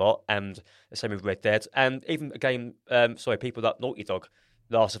sells a lot, and the same with Red Dead, and even a game, people like Naughty Dog,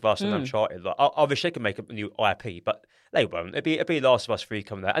 Last of Us and Uncharted. Like, I wish they could make a new IP, but they won't. It'd be Last of Us 3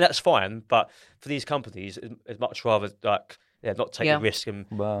 coming out, and that's fine. But for these companies, it's much rather like not take a risk and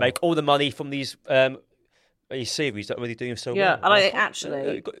make all the money from these series that are really doing so well. Yeah, and I think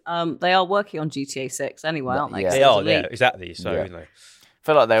actually they are working on GTA 6 anyway, aren't they? Yeah. 'Cause They there's are, a yeah, leak. exactly. So, Yeah. you know. I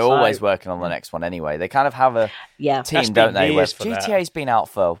feel like they're So- always working on the next one anyway. They kind of have a Yeah. team, That's don't been they? Where years for that. GTA's been out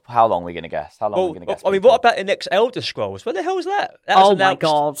for how long? Are we going to guess? How long are we going to guess? I mean, people? what about the next Elder Scrolls? Where the hell is that? That was Oh my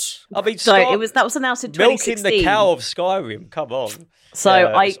announced- god! I mean, So that was announced in 2016. milking the cow of Skyrim. Come on. So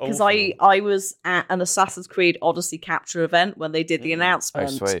Yeah, it's because awful. I was at an Assassin's Creed Odyssey capture event when they did the announcement.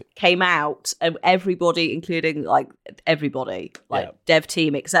 sweet. Came out, and everybody, including everybody, dev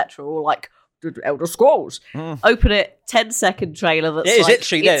team, etc., all like Elder Scrolls. Open it, 10-second trailer that's It is like,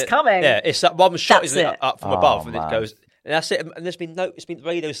 literally it's coming. Yeah, it's that one shot, That's isn't it? it. Up from Oh, above, and man. it goes. And that's it. And it's been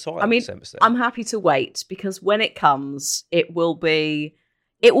radio silence. I mean, since then. I'm happy to wait, because when it comes, it will be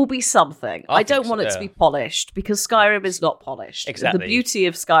something. I think don't so, want it to yeah. be polished, because Skyrim is not polished. Exactly. The beauty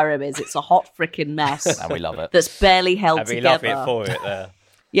of Skyrim is it's a hot freaking mess And we love it. that's barely held and we love together. it for it there.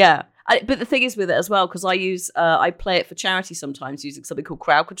 Yeah. But the thing is with it as well, because I play it for charity sometimes using something called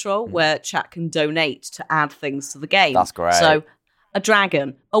crowd control, where chat can donate to add things to the game. That's great. So a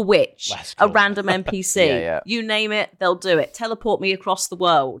dragon, a witch, That's a cool. random NPC, Yeah. you name it, they'll do it. Teleport me across the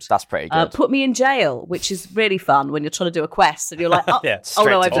world. That's pretty good. Put me in jail, which is really fun when you're trying to do a quest and you're like, oh, Yeah, oh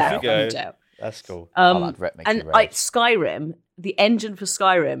no, straight I've off left. you I'm go. in jail. That's cool. I'd rep Mickey And Road. Skyrim, the engine for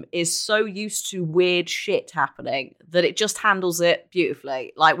Skyrim is so used to weird shit happening that it just handles it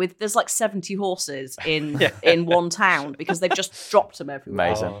beautifully. Like there's like 70 horses in one town because they've just dropped them everywhere.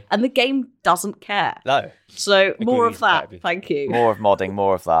 Amazing. And the game doesn't care. No. So more Agreed, of that, baby. thank you. More of modding,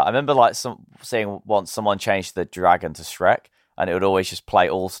 more of that. I remember seeing once someone changed the dragon to Shrek, and it would always just play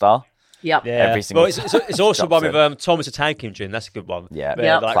All Star. Yep. Yeah. Every single Well, it's also one jumps with Thomas the Tank Engine. That's a good one. Yeah. Where,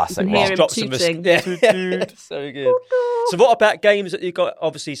 Yep. like, Classic You can hear one. him drops some tooting. yeah. So good. So what about games that you got?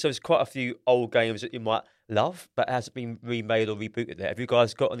 Obviously, so there's quite a few old games that you might love, but hasn't been remade or rebooted there. Have you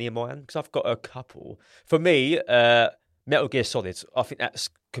guys got any in mind? Because I've got a couple. For me, Metal Gear Solid, I think that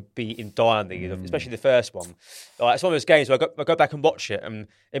could be in dire need of, especially the first one. Like, it's one of those games where I go back and watch it, and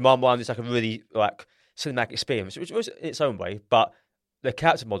in my mind, it's like a really like cinematic experience, which was in its own way, but the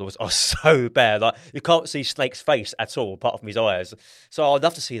character models are so bad. Like, you can't see Snake's face at all, apart from his eyes. So I'd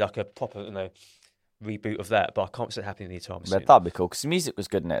love to see like a proper, reboot of that, but I can't see it happening anytime soon. That'd be cool because the music was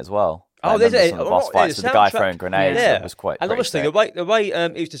good in it as well. Oh, I there's remember it. some of the boss fights with the guy throwing grenades. Yeah, It was quite. And pretty honestly, sick. the way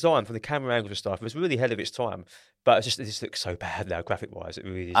it was designed from the camera angles and stuff, it was really ahead of its time. But it just looks so bad now, graphic wise. It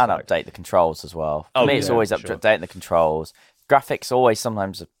really is. And update the controls as well. For Oh, me, it's yeah, always for sure. updating the controls. Graphics always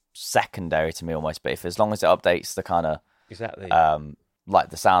sometimes secondary to me almost, but if as long as it updates the kind of Exactly.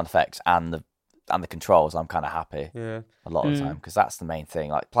 like the sound effects and the controls, I'm kind of happy Yeah. a lot of the time because that's the main thing.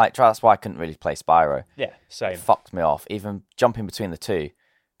 Like that's why I couldn't really play Spyro. Yeah. Same. It fucked me off. Even jumping between the two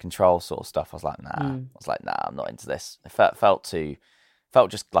control sort of stuff, I was like, nah. I'm not into this. It felt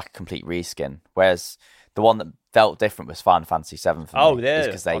just like a complete reskin. Whereas the one that felt different was Final Fantasy VII for me. Oh yeah.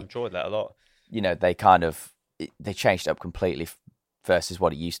 because I enjoyed that a lot. they they changed it up completely versus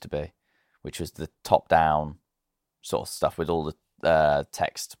what it used to be, which was the top down sort of stuff with all the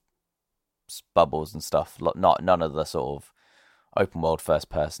text bubbles and stuff. None of the sort of open world first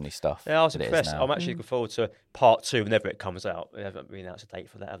person-y stuff. Yeah, I was that it is impressed. now. I'm actually looking forward to part 2 whenever it comes out. They haven't really announced a date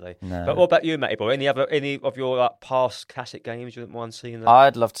for that, have they? No. But what about you, Matty Boy? Any of your past classic games you wouldn't mind seeing?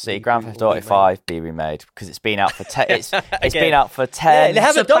 I'd love to see reboot Grand or Theft Auto remade? 5 be remade because it's been out for it's Again. been out for Yeah, 10. they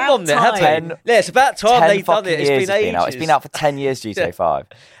haven't done one there, have they? 10 Yeah, it's about time 10 they've done fucking it. It's years been ages. It's been out for 10 years. GTA 5.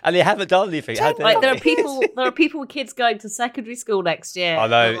 And they haven't done anything. have they? Like, there are people with kids going to secondary school next year. I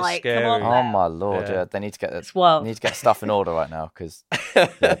know, and, it's like, scary. Come on, Oh now. my lord! Yeah. Yeah, they need to get wild. need to get stuff in order right now because.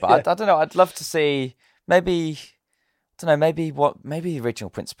 Yeah, but I don't know. I'd love to see maybe the original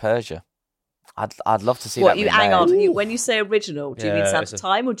Prince of Persia. I'd love to see What that. you hang on? remade. When you say original, do you mean Yeah, Santa it's a-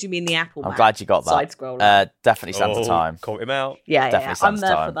 Time or do you mean the Apple? I'm Map glad you got that. Side scroller. Definitely Santa Oh, Time. Caught him out. Yeah, definitely I'm Santa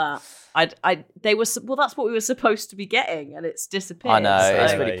there Time. for that. They were well. That's what we were supposed to be getting, and it's disappeared. I know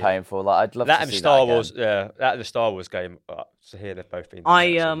it's so- really painful. Like I'd love That to and see Star that again. Wars, that and the Star Wars game. So here they've both been.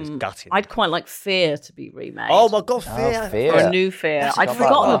 absolutely gutting. I'd quite like Fear to be remade. Oh my god, Fear! Fear. Or a new Fear. That's I'd not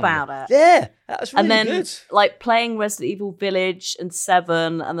forgotten bad. about it. Yeah, that was really And then, good. like, playing Resident Evil Village and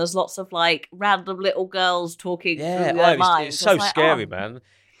 7, and there's lots of, like, random little girls talking Yeah, through their it's minds. so I was like, scary, oh. man.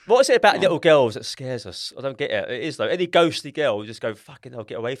 What is it about little girls that scares us? I don't get it. It is though. Any ghostly girl, you just go, fucking hell,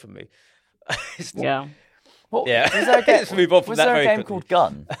 get away from me. Yeah. What, Yeah. Was there a game, Let's move on from was that there a very game quickly. called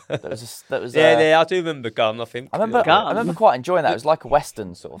Gun? That was. Yeah, I do remember Gun. I think. I remember. Gun. I remember quite enjoying that. It was like a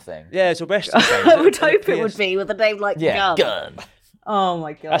Western sort of thing. Yeah, it's a Western game. I would hope it would be with a name like Yeah, Gun. Gun. Oh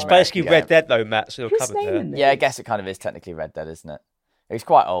my god. That's basically Yeah. Red Dead, though, Matt. So you're Who's covered naming there. this? Yeah, I guess it kind of is technically Red Dead, isn't it? It was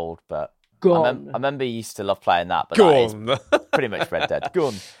quite old, but Gun. I remember you used to love playing that. But that is Gun. pretty much Red Dead.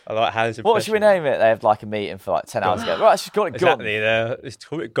 Gun. I like Hannah's What should we impression. name it? They have like a meeting for like 10 hours ago. Right, she's got it. Gun. Exactly. There. Let's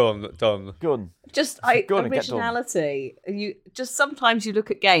call it Gun. Done. Gun. Just Go on and get done. originality. You just sometimes you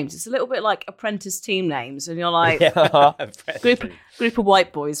look at games. It's a little bit like Apprentice team names, and you're like, group of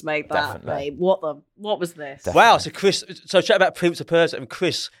white boys made that Definitely. name. What was this? Wow. So chat about Prince of Persia, and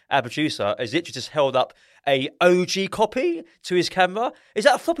Chris, our producer, has literally just held up a OG copy to his camera. Is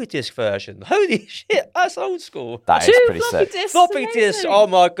that a floppy disk version? Holy shit, that's old school. That is Two pretty floppy sick. disks. Floppy amazing. disk. Oh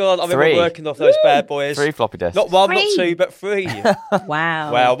my god, I remember 3. working off those bad boys. 3 floppy disks. Not one, 3. not 2, but 3.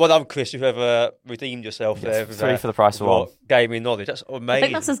 Wow. Wow, well done, Chris. You've ever redeemed yourself there. with 3 for the price of your one. gaming knowledge. That's I amazing.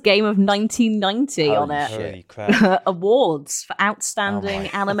 think that says Game of 1990 on Holy it. shit. Holy crap. Awards for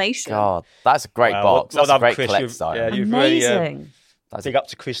outstanding animation. God, that's a great Wow, box. well That's a done, great Chris. collector's item. Yeah, you've really Amazing. That's big up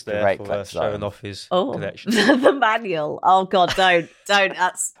to Chris there great for collector's showing item. off his Oh, collection. the manual. Oh god, don't.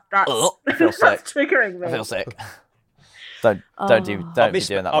 That's Ugh, I feel sick. that's triggering me. I feel sick. Don't be I doing miss,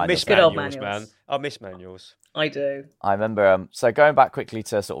 that. I miss Good old manuals, man. manuals. I miss manuals. I do. I remember. So going back quickly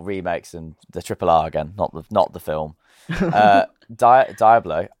to sort of remakes and the Triple R again, not the film.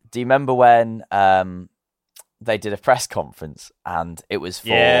 Diablo. Do you remember when they did a press conference and it was for?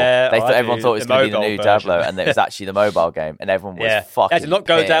 Yeah, Everyone thought it was the going to be the mobile new version. Diablo, and it was actually the mobile game, and everyone was Yeah, fucking. that did not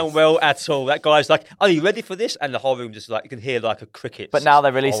go pissed. down well at all. That guy's like, "Are you ready for this?" And the whole room just like you can hear like a cricket. But now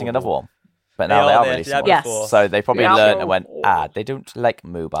they're releasing another one. But They now they are are there, releasing yeah, one. Yes. before. So they probably Yeah. learned and went, they don't like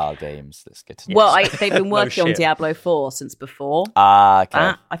mobile games. Let's get to Well, they've been No working on shit. Diablo 4 since before. okay.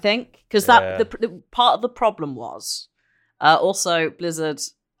 I think because Yeah. that the part of the problem was also Blizzard,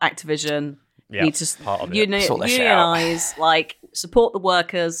 Activision. Yeah, need to part of it. Sort that shit out. unionize, like support the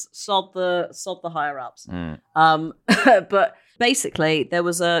workers, sod the higher ups. But basically, there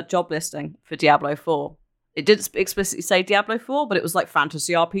was a job listing for Diablo 4. It didn't explicitly say Diablo 4, but it was like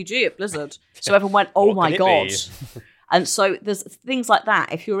fantasy RPG at Blizzard. So everyone went, "Oh my god!" And so there's things like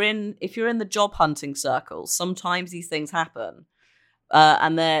that. If you're in the job hunting circles, sometimes these things happen,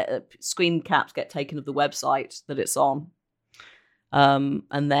 and their screen caps get taken of the website that it's on.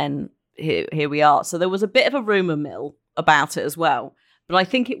 And then here we are. So there was a bit of a rumor mill about it as well, but I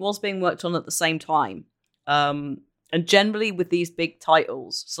think it was being worked on at the same time. And generally with these big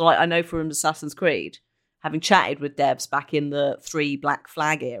titles, so like I know from Assassin's Creed, having chatted with devs back in the 3 Black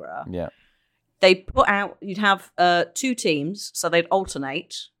Flag era, they put out, you'd have 2 teams, so they'd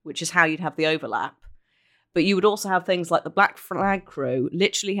alternate, which is how you'd have the overlap. But you would also have things like the Black Flag crew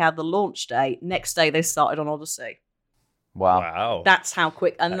literally had the launch day. Next day they started on Odyssey. Wow. That's how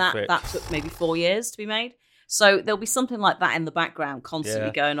quick, and that took maybe 4 years to be made. So there'll be something like that in the background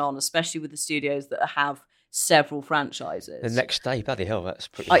constantly going on, especially with the studios that have several franchises. The next day, bloody hell, that's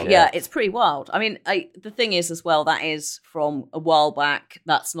pretty yeah, it's pretty wild. I mean, the thing is as well, that is from a while back.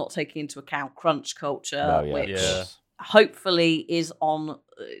 That's not taking into account crunch culture, which hopefully is on,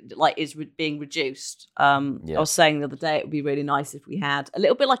 being reduced. I was saying the other day, it would be really nice if we had a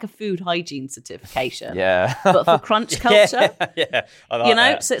little bit like a food hygiene certification. But for crunch culture. I like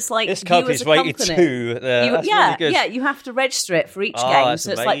that. So it's like this company's rated 2. Really good. You have to register it for each game.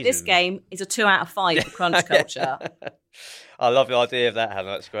 So it's like this game is a 2 out of 5 for crunch culture. I love the idea of that,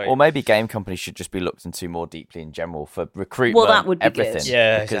 Hannah. That's great. Or maybe game companies should just be looked into more deeply in general for recruitment. Well, that would be everything. good.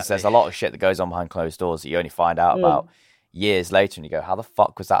 Yeah, because there's a lot of shit that goes on behind closed doors that you only find out about years later, and you go, "How the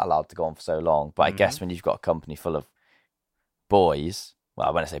fuck was that allowed to go on for so long?" But I guess when you've got a company full of boys,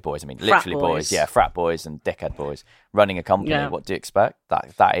 well, when I say boys, I mean literally boys, frat boys and dickhead boys running a company. What do you expect?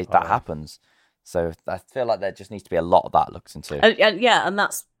 That happens. So I feel like there just needs to be a lot of that looked into. And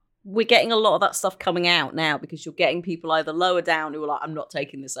that's. We're getting a lot of that stuff coming out now because you're getting people either lower down who are like, I'm not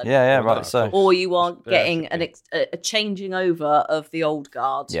taking this anymore. Right. So, or you are getting a changing over of the old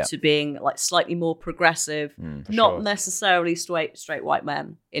guard to being like slightly more progressive, not necessarily straight white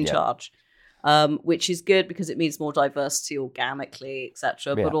men in charge, which is good because it means more diversity organically,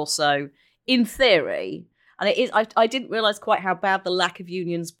 etc. But also, in theory. And it is. I didn't realize quite how bad the lack of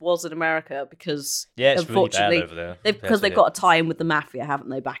unions was in America because, unfortunately, really bad over there. They've got a tie-in with the mafia, haven't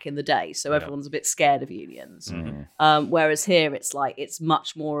they? Back in the day, so everyone's a bit scared of unions. Whereas here, it's like it's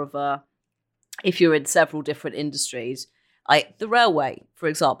much more of a. If you're in several different industries, like the railway, for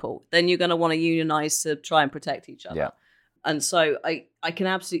example, then you're going to want to unionize to try and protect each other. And so I can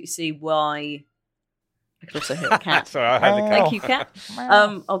absolutely see why. I can also hear a cat. Sorry, I heard the cat. Thank you, cat.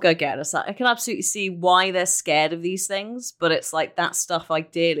 I'll go get it. I can absolutely see why they're scared of these things, but it's like that stuff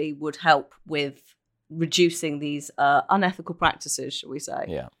ideally would help with reducing these unethical practices, shall we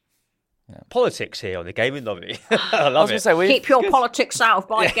say. Politics here on the gaming lobby. I love it. Keep your politics out of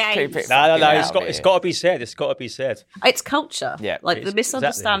my games. No. It's got to be said. It's got to be said. It's culture. The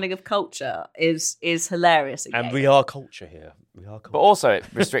misunderstanding of culture is hilarious. And we are culture here. But also, it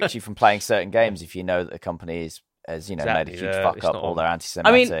restricts you from playing certain games if you know that the company has made a huge fuck up or they're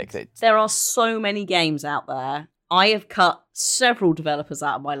anti-Semitic. I mean, there are so many games out there. I have cut several developers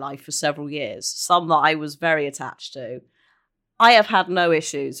out of my life for several years. Some that I was very attached to. I have had no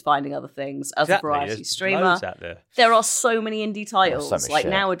issues finding other things as a variety streamer. There are so many indie titles.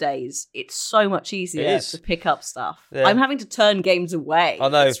 Nowadays, it's so much easier to pick up stuff. I'm having to turn games away. I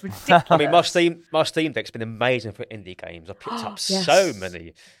know. It's ridiculous. I mean, my Steam Deck's been amazing for indie games. I picked up so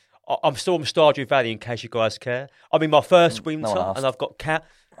many. I'm still on Stardew Valley in case you guys care. I mean, my first winter, and I've got cat.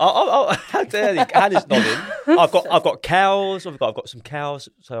 How dare you? Hannah's nodding. I've got cows. I've got some cows,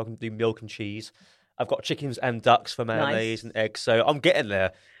 so I can do milk and cheese. I've got chickens and ducks for mayonnaise and eggs, so I'm getting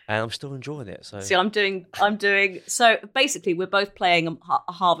there, and I'm still enjoying it. So see, I'm doing. So basically, we're both playing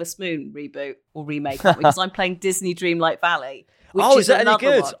a Harvest Moon reboot or remake, aren't we? Because I'm playing Disney Dreamlight Valley. Which is that any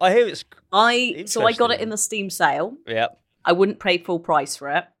good? One. I hear it's. So I got it in the Steam sale. Yeah. I wouldn't pay full price for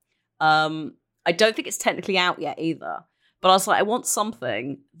it. I don't think it's technically out yet either. But I was like, I want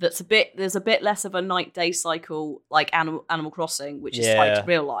something there's a bit less of a night-day cycle like Animal Crossing, which is tied to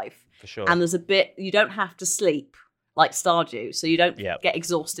real life. For sure. And there's a bit, you don't have to sleep like Stardew, so you don't get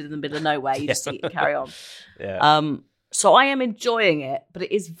exhausted in the middle of nowhere. You just eat and carry on. So I am enjoying it, but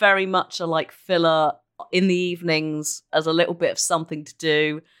it is very much a like filler in the evenings as a little bit of something to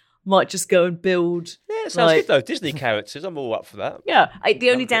do. Might just go and build. Yeah, it sounds good though. Disney characters, I'm all up for that. Yeah, the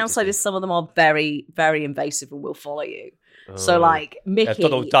only downside is some of them are very, very invasive and will follow you. So like Mickey,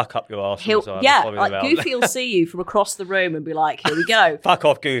 Donald Duck up your arse. Goofy will see you from across the room and be like, "Here we go." Fuck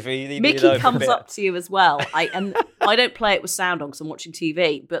off, Goofy. Mickey comes up to you as well. I don't play it with sound on because I'm watching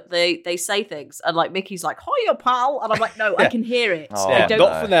TV, but they say things and like Mickey's like, "Hiya, pal," and I'm like, "No, I can hear it. I don't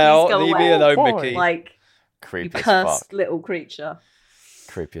not for now. Leave me alone, Mickey." Like, creepy you as cursed fuck. little creature.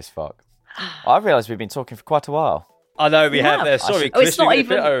 Creepy as fuck. I realised we've been talking for quite a while. I know we have there. Sorry, Chris, it's not we're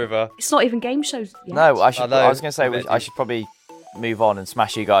even a bit over. It's not even game shows yet. No, I was going to say I I should probably move on and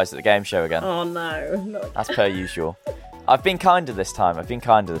smash you guys at the game show again. Oh no. As per usual. I've been kinder this time.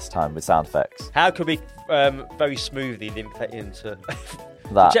 With sound effects. How could we very smoothly link that into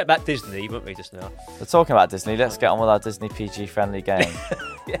That. Check back Disney, weren't we, just now? We're talking about Disney. Let's get on with our Disney PG friendly game.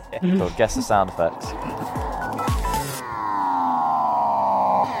 Called Guess the Sound Effects.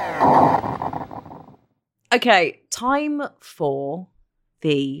 Okay, time for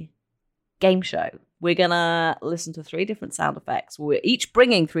the game show. We're going to listen to 3 different sound effects. We're each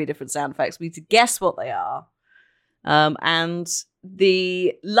bringing 3 different sound effects. We need to guess what they are. And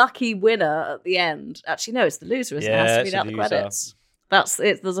the lucky winner at the end... Actually, no, it's the loser, isn't it? It has to read out the credits. That's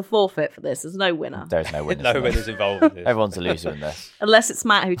it. There's a forfeit for this. There's no winner. There's no winner. No winners involved in this. Everyone's a loser in this. Unless it's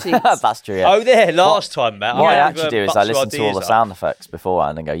Matt who cheats. That's true, yeah. Oh, there, last time, Matt. What I Yeah. actually do is I listen to all the sound effects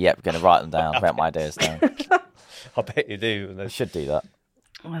beforehand and go, yep, we're going to write them down, write my ideas down. I bet you do. I should do that.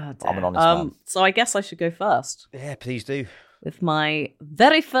 Oh, I'm an honest man. So I guess I should go first Yeah, please do. with my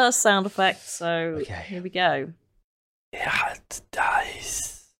very first sound effect. So here we go. Yeah, it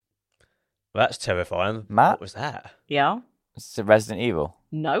dies. Well, that's terrifying. Matt? What was that? Yeah? Is it Resident Evil?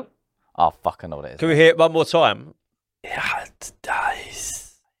 No. Oh, fuck, I know what it is. Can we hear it one more time? Yeah, it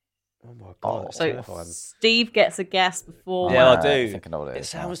dies. Oh my god, that's So terrifying. Steve gets a guess before. Yeah, I I do. think I know what it It is.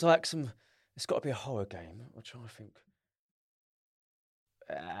 sounds like some... It's got to be a horror game. I'm trying to think.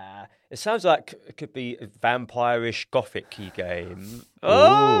 It sounds like it could be a vampire-ish gothic-y game.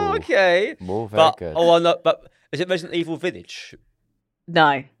 Oh, Ooh. okay. Oh, very good. Oh, I know, but is it Resident Evil Village?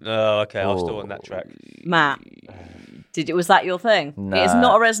 No. Oh, okay. I was still on that track. Matt, was that your thing? No. It is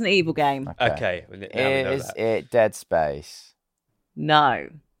not a Resident Evil game. Okay. Now we know Is that. it Dead Space? No.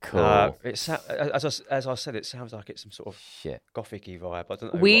 Cool. As I said, it sounds like it's some sort of Shit. gothic-y vibe. I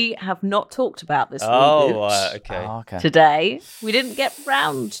don't know. We have not talked about this Oh, reboot right, okay. Oh, okay. today. We didn't get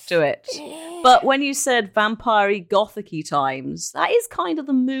round to it. But when you said vampire-y, gothic-y times, that is kind of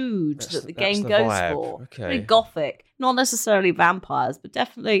the mood that the game the goes vibe. for. Okay. Very gothic. Not necessarily vampires, but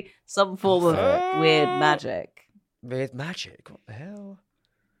definitely some form of weird magic Weird magic. What the hell?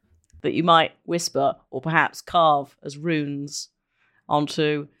 that you might whisper or perhaps carve as runes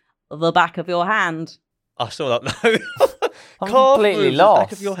onto the back of your hand. I still don't know. I'm Carve completely moves on the Back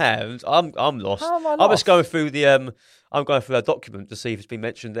lost. of your hand. I'm lost. How am I I'm just lost? going through the I'm going through a document to see if it's been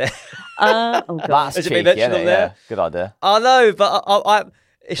mentioned there. Oh, God. That's Has it been cheeky, mentioned isn't on it? there? Yeah, good idea. I know, but I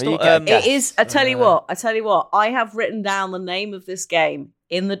it's Well, you not. get a guess. It is. I tell you what. I have written down the name of this game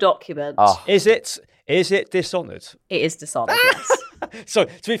in the document. Oh, Is it Dishonored? It is Dishonored. Yes. So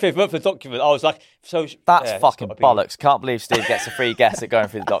to be fair, for the document, I was like, so that's yeah, it's fucking gotta be- bollocks. Can't believe Steve gets a free guess at going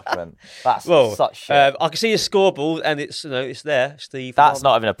through the document. That's Well, such shit. I can see your scoreboard, and it's it's there, Steve. That's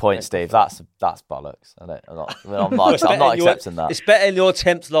not even a point, Steve. That's bollocks. I'm not accepting that. It's better than your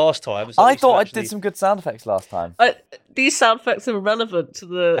attempt last time. so at I least thought you I actually- did some good sound effects last time. These sound effects are relevant to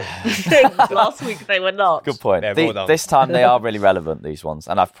the thing. Last week they were not. Good point. Yeah, well done. This time they are really relevant, these ones.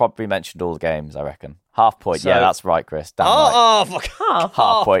 And I've probably mentioned all the games, I reckon. Half point. So- Yeah, that's right, Chris. Damn right. Oh, fuck.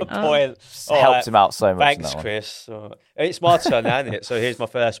 Half point. A point. All Helped right. him out so much. in Thanks, that one. Chris. All right. It's my turn now, isn't it? So here's my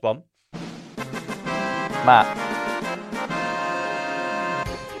first one. Matt.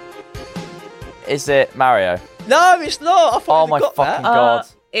 Is it Mario? No, it's not. I thought Oh my got fucking that. god.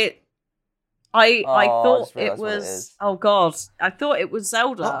 I I thought just it realised what it was. is. Oh God! I thought it was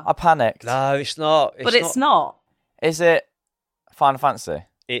Zelda, I panicked. No, it's not. but it's not. Is it Final Fantasy?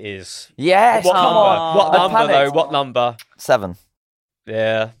 It is. Yes, What come number? on. What I number though? panicked. What number? 7.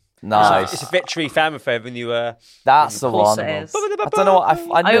 Yeah. Nice. It's a victory fan affair when you That's the Of course one. it is. I don't know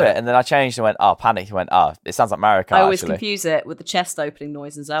what I knew it, and then I changed and went, panicked and went, it sounds like Mario Kart. I always actually. confuse it with the chest opening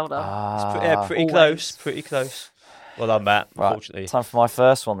noise in Zelda. pretty Always. close. Pretty close. Well done, Matt. Right, Unfortunately. time for my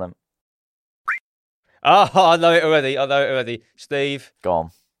first one then. Oh, I know it already. Steve, Go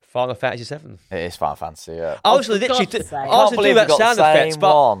on. Final Fantasy 7. It is Final Fantasy. Yeah. I was for literally God's sake. I I was Can't going to do believe that we got sound the effects, same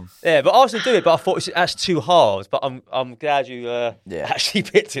but one. yeah, but I was going to do it, but I thought that's too hard. But I'm glad you actually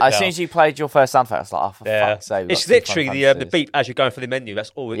picked it. As now. soon as you played your first sound effect, I was like, for fuck's sake. we've It's got two literally Final the Fantasies. beep as you're going through the menu.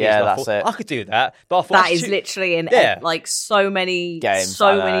 That's all it is. Yeah, And I that's thought, it. I could do that, but I thought That that's is too... literally in Yeah. like so many Games, so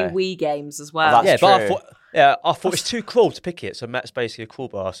I many know. Wii games as well. Well, Yeah, that's but I true. thought Yeah, I thought it's too cruel to pick it, so Matt's basically a cruel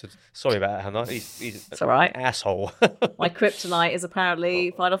bastard. Sorry about that, Hannah. He's It's all right. an asshole. My kryptonite is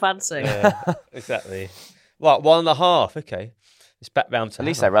apparently Final Fantasy. Yeah, exactly. Right, 1.5. Okay. It's back round to At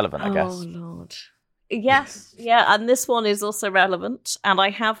least Hannah. they're relevant, I guess. Oh, Lord. Yes, yeah, and this one is also relevant, and I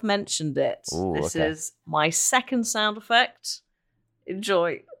have mentioned it. Ooh, This okay. is my second sound effect.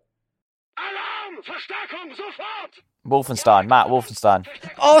 Enjoy. Alarm! Verstärkung sofort! Wolfenstein, Matt, Wolfenstein.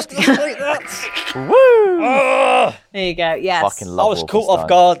 Oh, I was going to say that. Woo! Oh, There you go. Yes. Fucking I love was caught off Wolfenstein.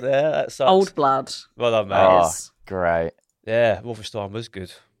 guard there. That sucks. Old blood. Well done, mate. Oh, Yes. great. Yeah, Wolfenstein was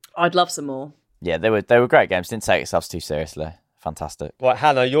good. I'd love some more. Yeah, they were great games. Didn't take itself too seriously. Fantastic. Right,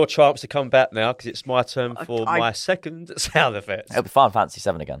 Hannah, your chance to come back now because it's my turn for I- my second sound effect. It'll be Final Fantasy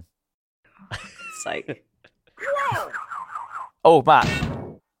 7 again. Sake. Oh, Matt.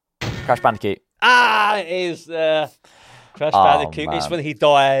 Crash Bandicoot. Ah, it is Crash Oh, Bandicoot. It's man. when he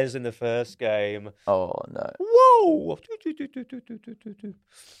dies in the first game. Oh, no. Whoa!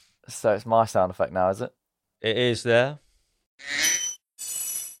 So it's my sound effect now, is it? It is there.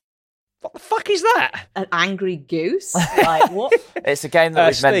 What the fuck is that? An angry goose? Like, what? It's a game that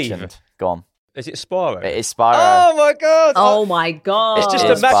we've Steve. mentioned. Go on. Is it Spyro? It is Spyro. Oh my god! Oh, my God. It's just It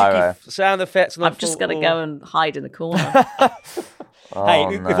a is magic sound effect. And I'm just going to go and hide in the corner. Oh, Hey,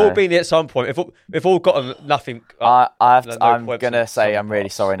 no. we've all been here at some point. We've all gotten nothing. I'm points going to at say some I'm really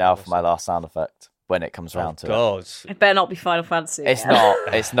parts. sorry now for my last sound effect when it comes round to it. God. It better not be Final Fantasy. It's again.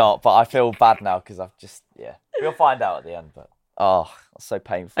 not. It's not. But I feel bad now because I've just, yeah. We'll find out at the end. But that's so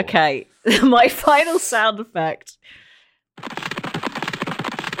painful. Okay, my final sound effect.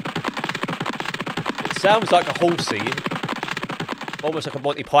 It sounds like a horsey. Almost like a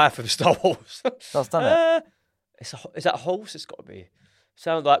Monty Python style horse. That's done it. Is that a horse? It's got to be.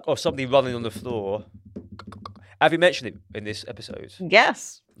 Sound like somebody running on the floor. Have you mentioned it in this episode?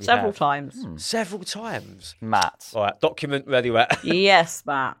 Yes, We several have. times. Several times. Matt, All right, document where you at. Yes,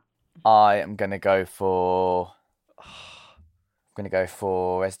 Matt. I am going to go for. I'm going to go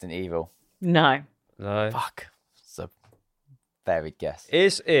for Resident Evil. No. No. Fuck. It's a varied guess.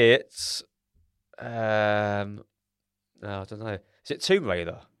 Is it? No, I don't know. Is it Tomb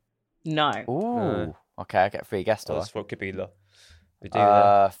Raider? No. Ooh. Okay, I get a free guess. Oh, Do that's what it could be. We do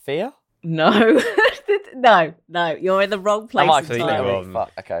I? that. Fear? No. No. You're in the wrong place. I might think entirely. of it.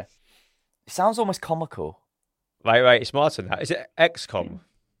 Fuck. Okay. It sounds almost comical. Wait, it's my turn now. Is it XCOM?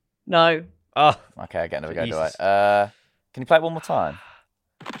 No. Oh, Okay, I get another go. Do Jesus. I? Can you play it one more time?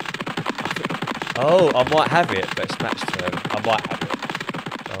 oh, I might have it, but it's Matt's turn. I might have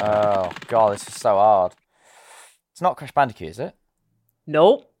it. Oh god, this is so hard. It's not Crash Bandicoot, is it?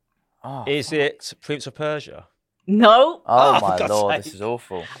 Nope. Oh, Is it Prince of Persia? No. oh for my God's lord, sake. this is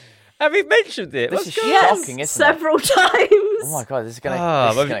awful. Have you mentioned it? This What's is going Yes, shocking, isn't it? several times. Oh my god, this is gonna. Ah,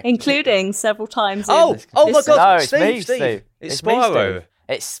 this is well, gonna Including several times. Oh, in oh my this- God. no, it's Steve, me, Steve. Steve. It's me, Spyro. Steve.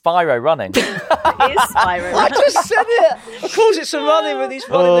 It's Spyro running. It is Spyro. I just said it. Of course, it's a running when he's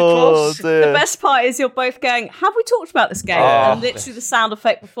running Oh, across. The best part is you're both going, have we talked about this game? Oh. And literally the sound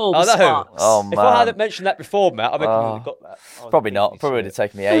effect before was I know. Sparks. Oh If man, I hadn't mentioned that before, Matt, I reckon you would have got that. I probably beat not. you Probably to would it. have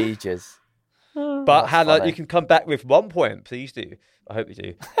taken me ages. But That's Hannah, funny. you can come back with 1 point. Please do. I hope you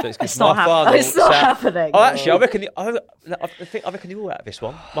do. So It's not, it's not happening. Oh, actually, I reckon. I reckon you're all out of this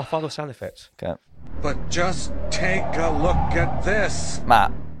one. My final sound effect. Okay, But just take a look at this.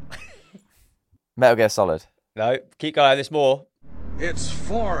 Matt. Metal Gear Solid. No, keep going. There's more. It's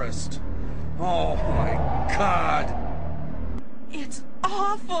Forest. Oh my god. It's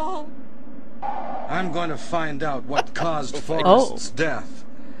awful. I'm going to find out what caused Forrest's death.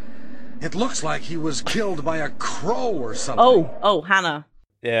 It looks like he was killed by a crow or something. Oh, Hannah.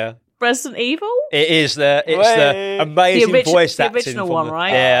 Yeah. Resident Evil? It is the Wait. amazing voice the acting original from one, the,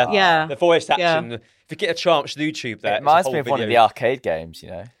 right? Yeah, Yeah. the voice acting. Yeah. If you get a chance, YouTube that. It reminds me of one of the arcade games, you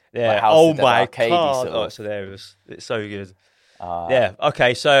know. Yeah. Like House Oh of the Dead my arcadey god! sort of. Oh, it's hilarious. It's so good. Yeah.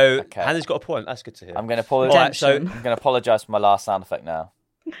 Okay. So okay. Hannah's got a point. That's good to hear. I'm going to apologize. Alright, so I'm going to apologise for my last sound effect now,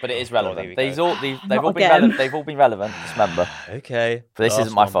 but it is here relevant. we go. They've Not all been again. relevant. They've all been relevant. Just remember, okay. but this Last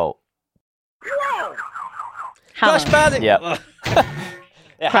isn't my one. fault. Crash Hannah. Bandicoot. Yeah.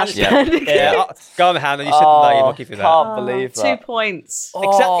 Yeah, Crash Hannah- Bandicoot. Yeah. Go on, Hannah. You said no. You're not giving that. Can't believe that. 2 points.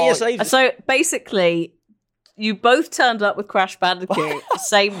 Exactly. Yes, Abe. So basically, you both turned up with Crash Bandicoot,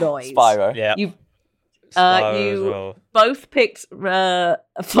 same noise. Spyro. Yeah. You Spyro as you well. both picked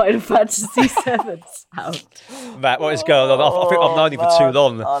Final Fantasy VII sound. Matt, what is going on? I think I've known you for too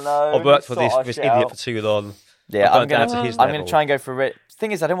long. I know. I've worked for Sort this of this shit idiot out. for too long. Yeah, I'm I'm going gonna down to his I'm level. gonna try and go for.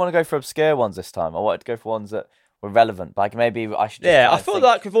 Thing is, I didn't want to go for obscure ones this time. I wanted to go for ones that were relevant. Like maybe I should. I feel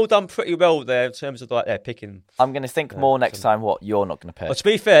like we've all done pretty well there in terms of like picking. I'm going to think more next time what you're not going to pick. Well, to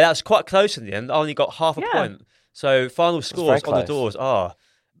be fair, that's quite close in the end. I only got half a point. So final scores on the doors are: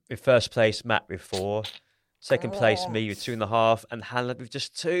 in first place, Matt with 4, second place, me with 2.5, and Hannah with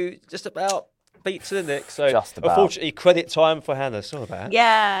just 2. Just about beat to the Nick. So unfortunately, credit time for Hannah. Sorry about that.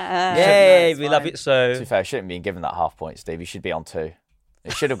 Yeah. Yay, we love it. So to be fair, I shouldn't be given that half point, Steve. You should be on 2.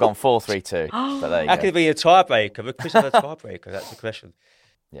 It should have gone 4-3-2. But there you How go. could it be a tiebreaker? But Chris had a tiebreaker. That's the question.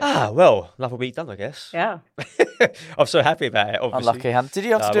 Yeah. Well, another week done, I guess. Yeah. I'm so happy about it. Obviously. Unlucky Hannah. Did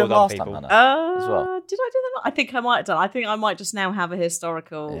you have to do them last time, Hannah? As well? Did I do them? I think I might have done. I think I might just now have a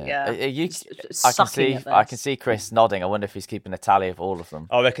historical. I can see Chris nodding. I wonder if he's keeping a tally of all of them.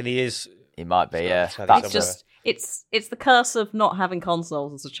 I reckon he is. He might be. Yeah. It's the curse of not having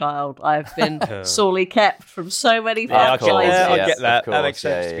consoles as a child. I've been sorely kept from so many franchises. I get that. That makes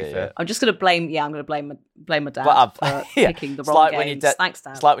sense. To be fair. I'm just going to blame. Yeah, I'm going to blame my dad for picking the wrong games. Thanks,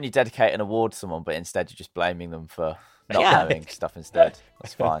 Dad. It's like when you dedicate an award to someone, but instead you're just blaming them for not knowing stuff instead.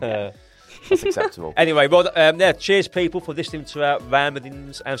 That's fine. That's acceptable. Anyway, well, cheers, people, for listening to our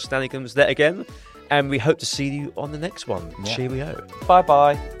ramblings and shenanigans there again, and we hope to see you on the next one. Yeah. Cheerio. Bye.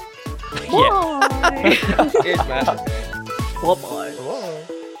 Bye. Cheers, man. Bye.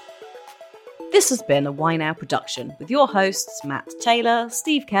 This has been a Why Now production with your hosts Matt Taylor,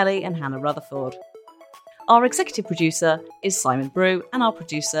 Steve Kelly, and Hannah Rutherford. Our executive producer is Simon Brew, and our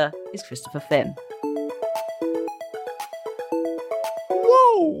producer is Christopher Finn.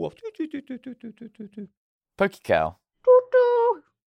 Whoa! Pokey cow.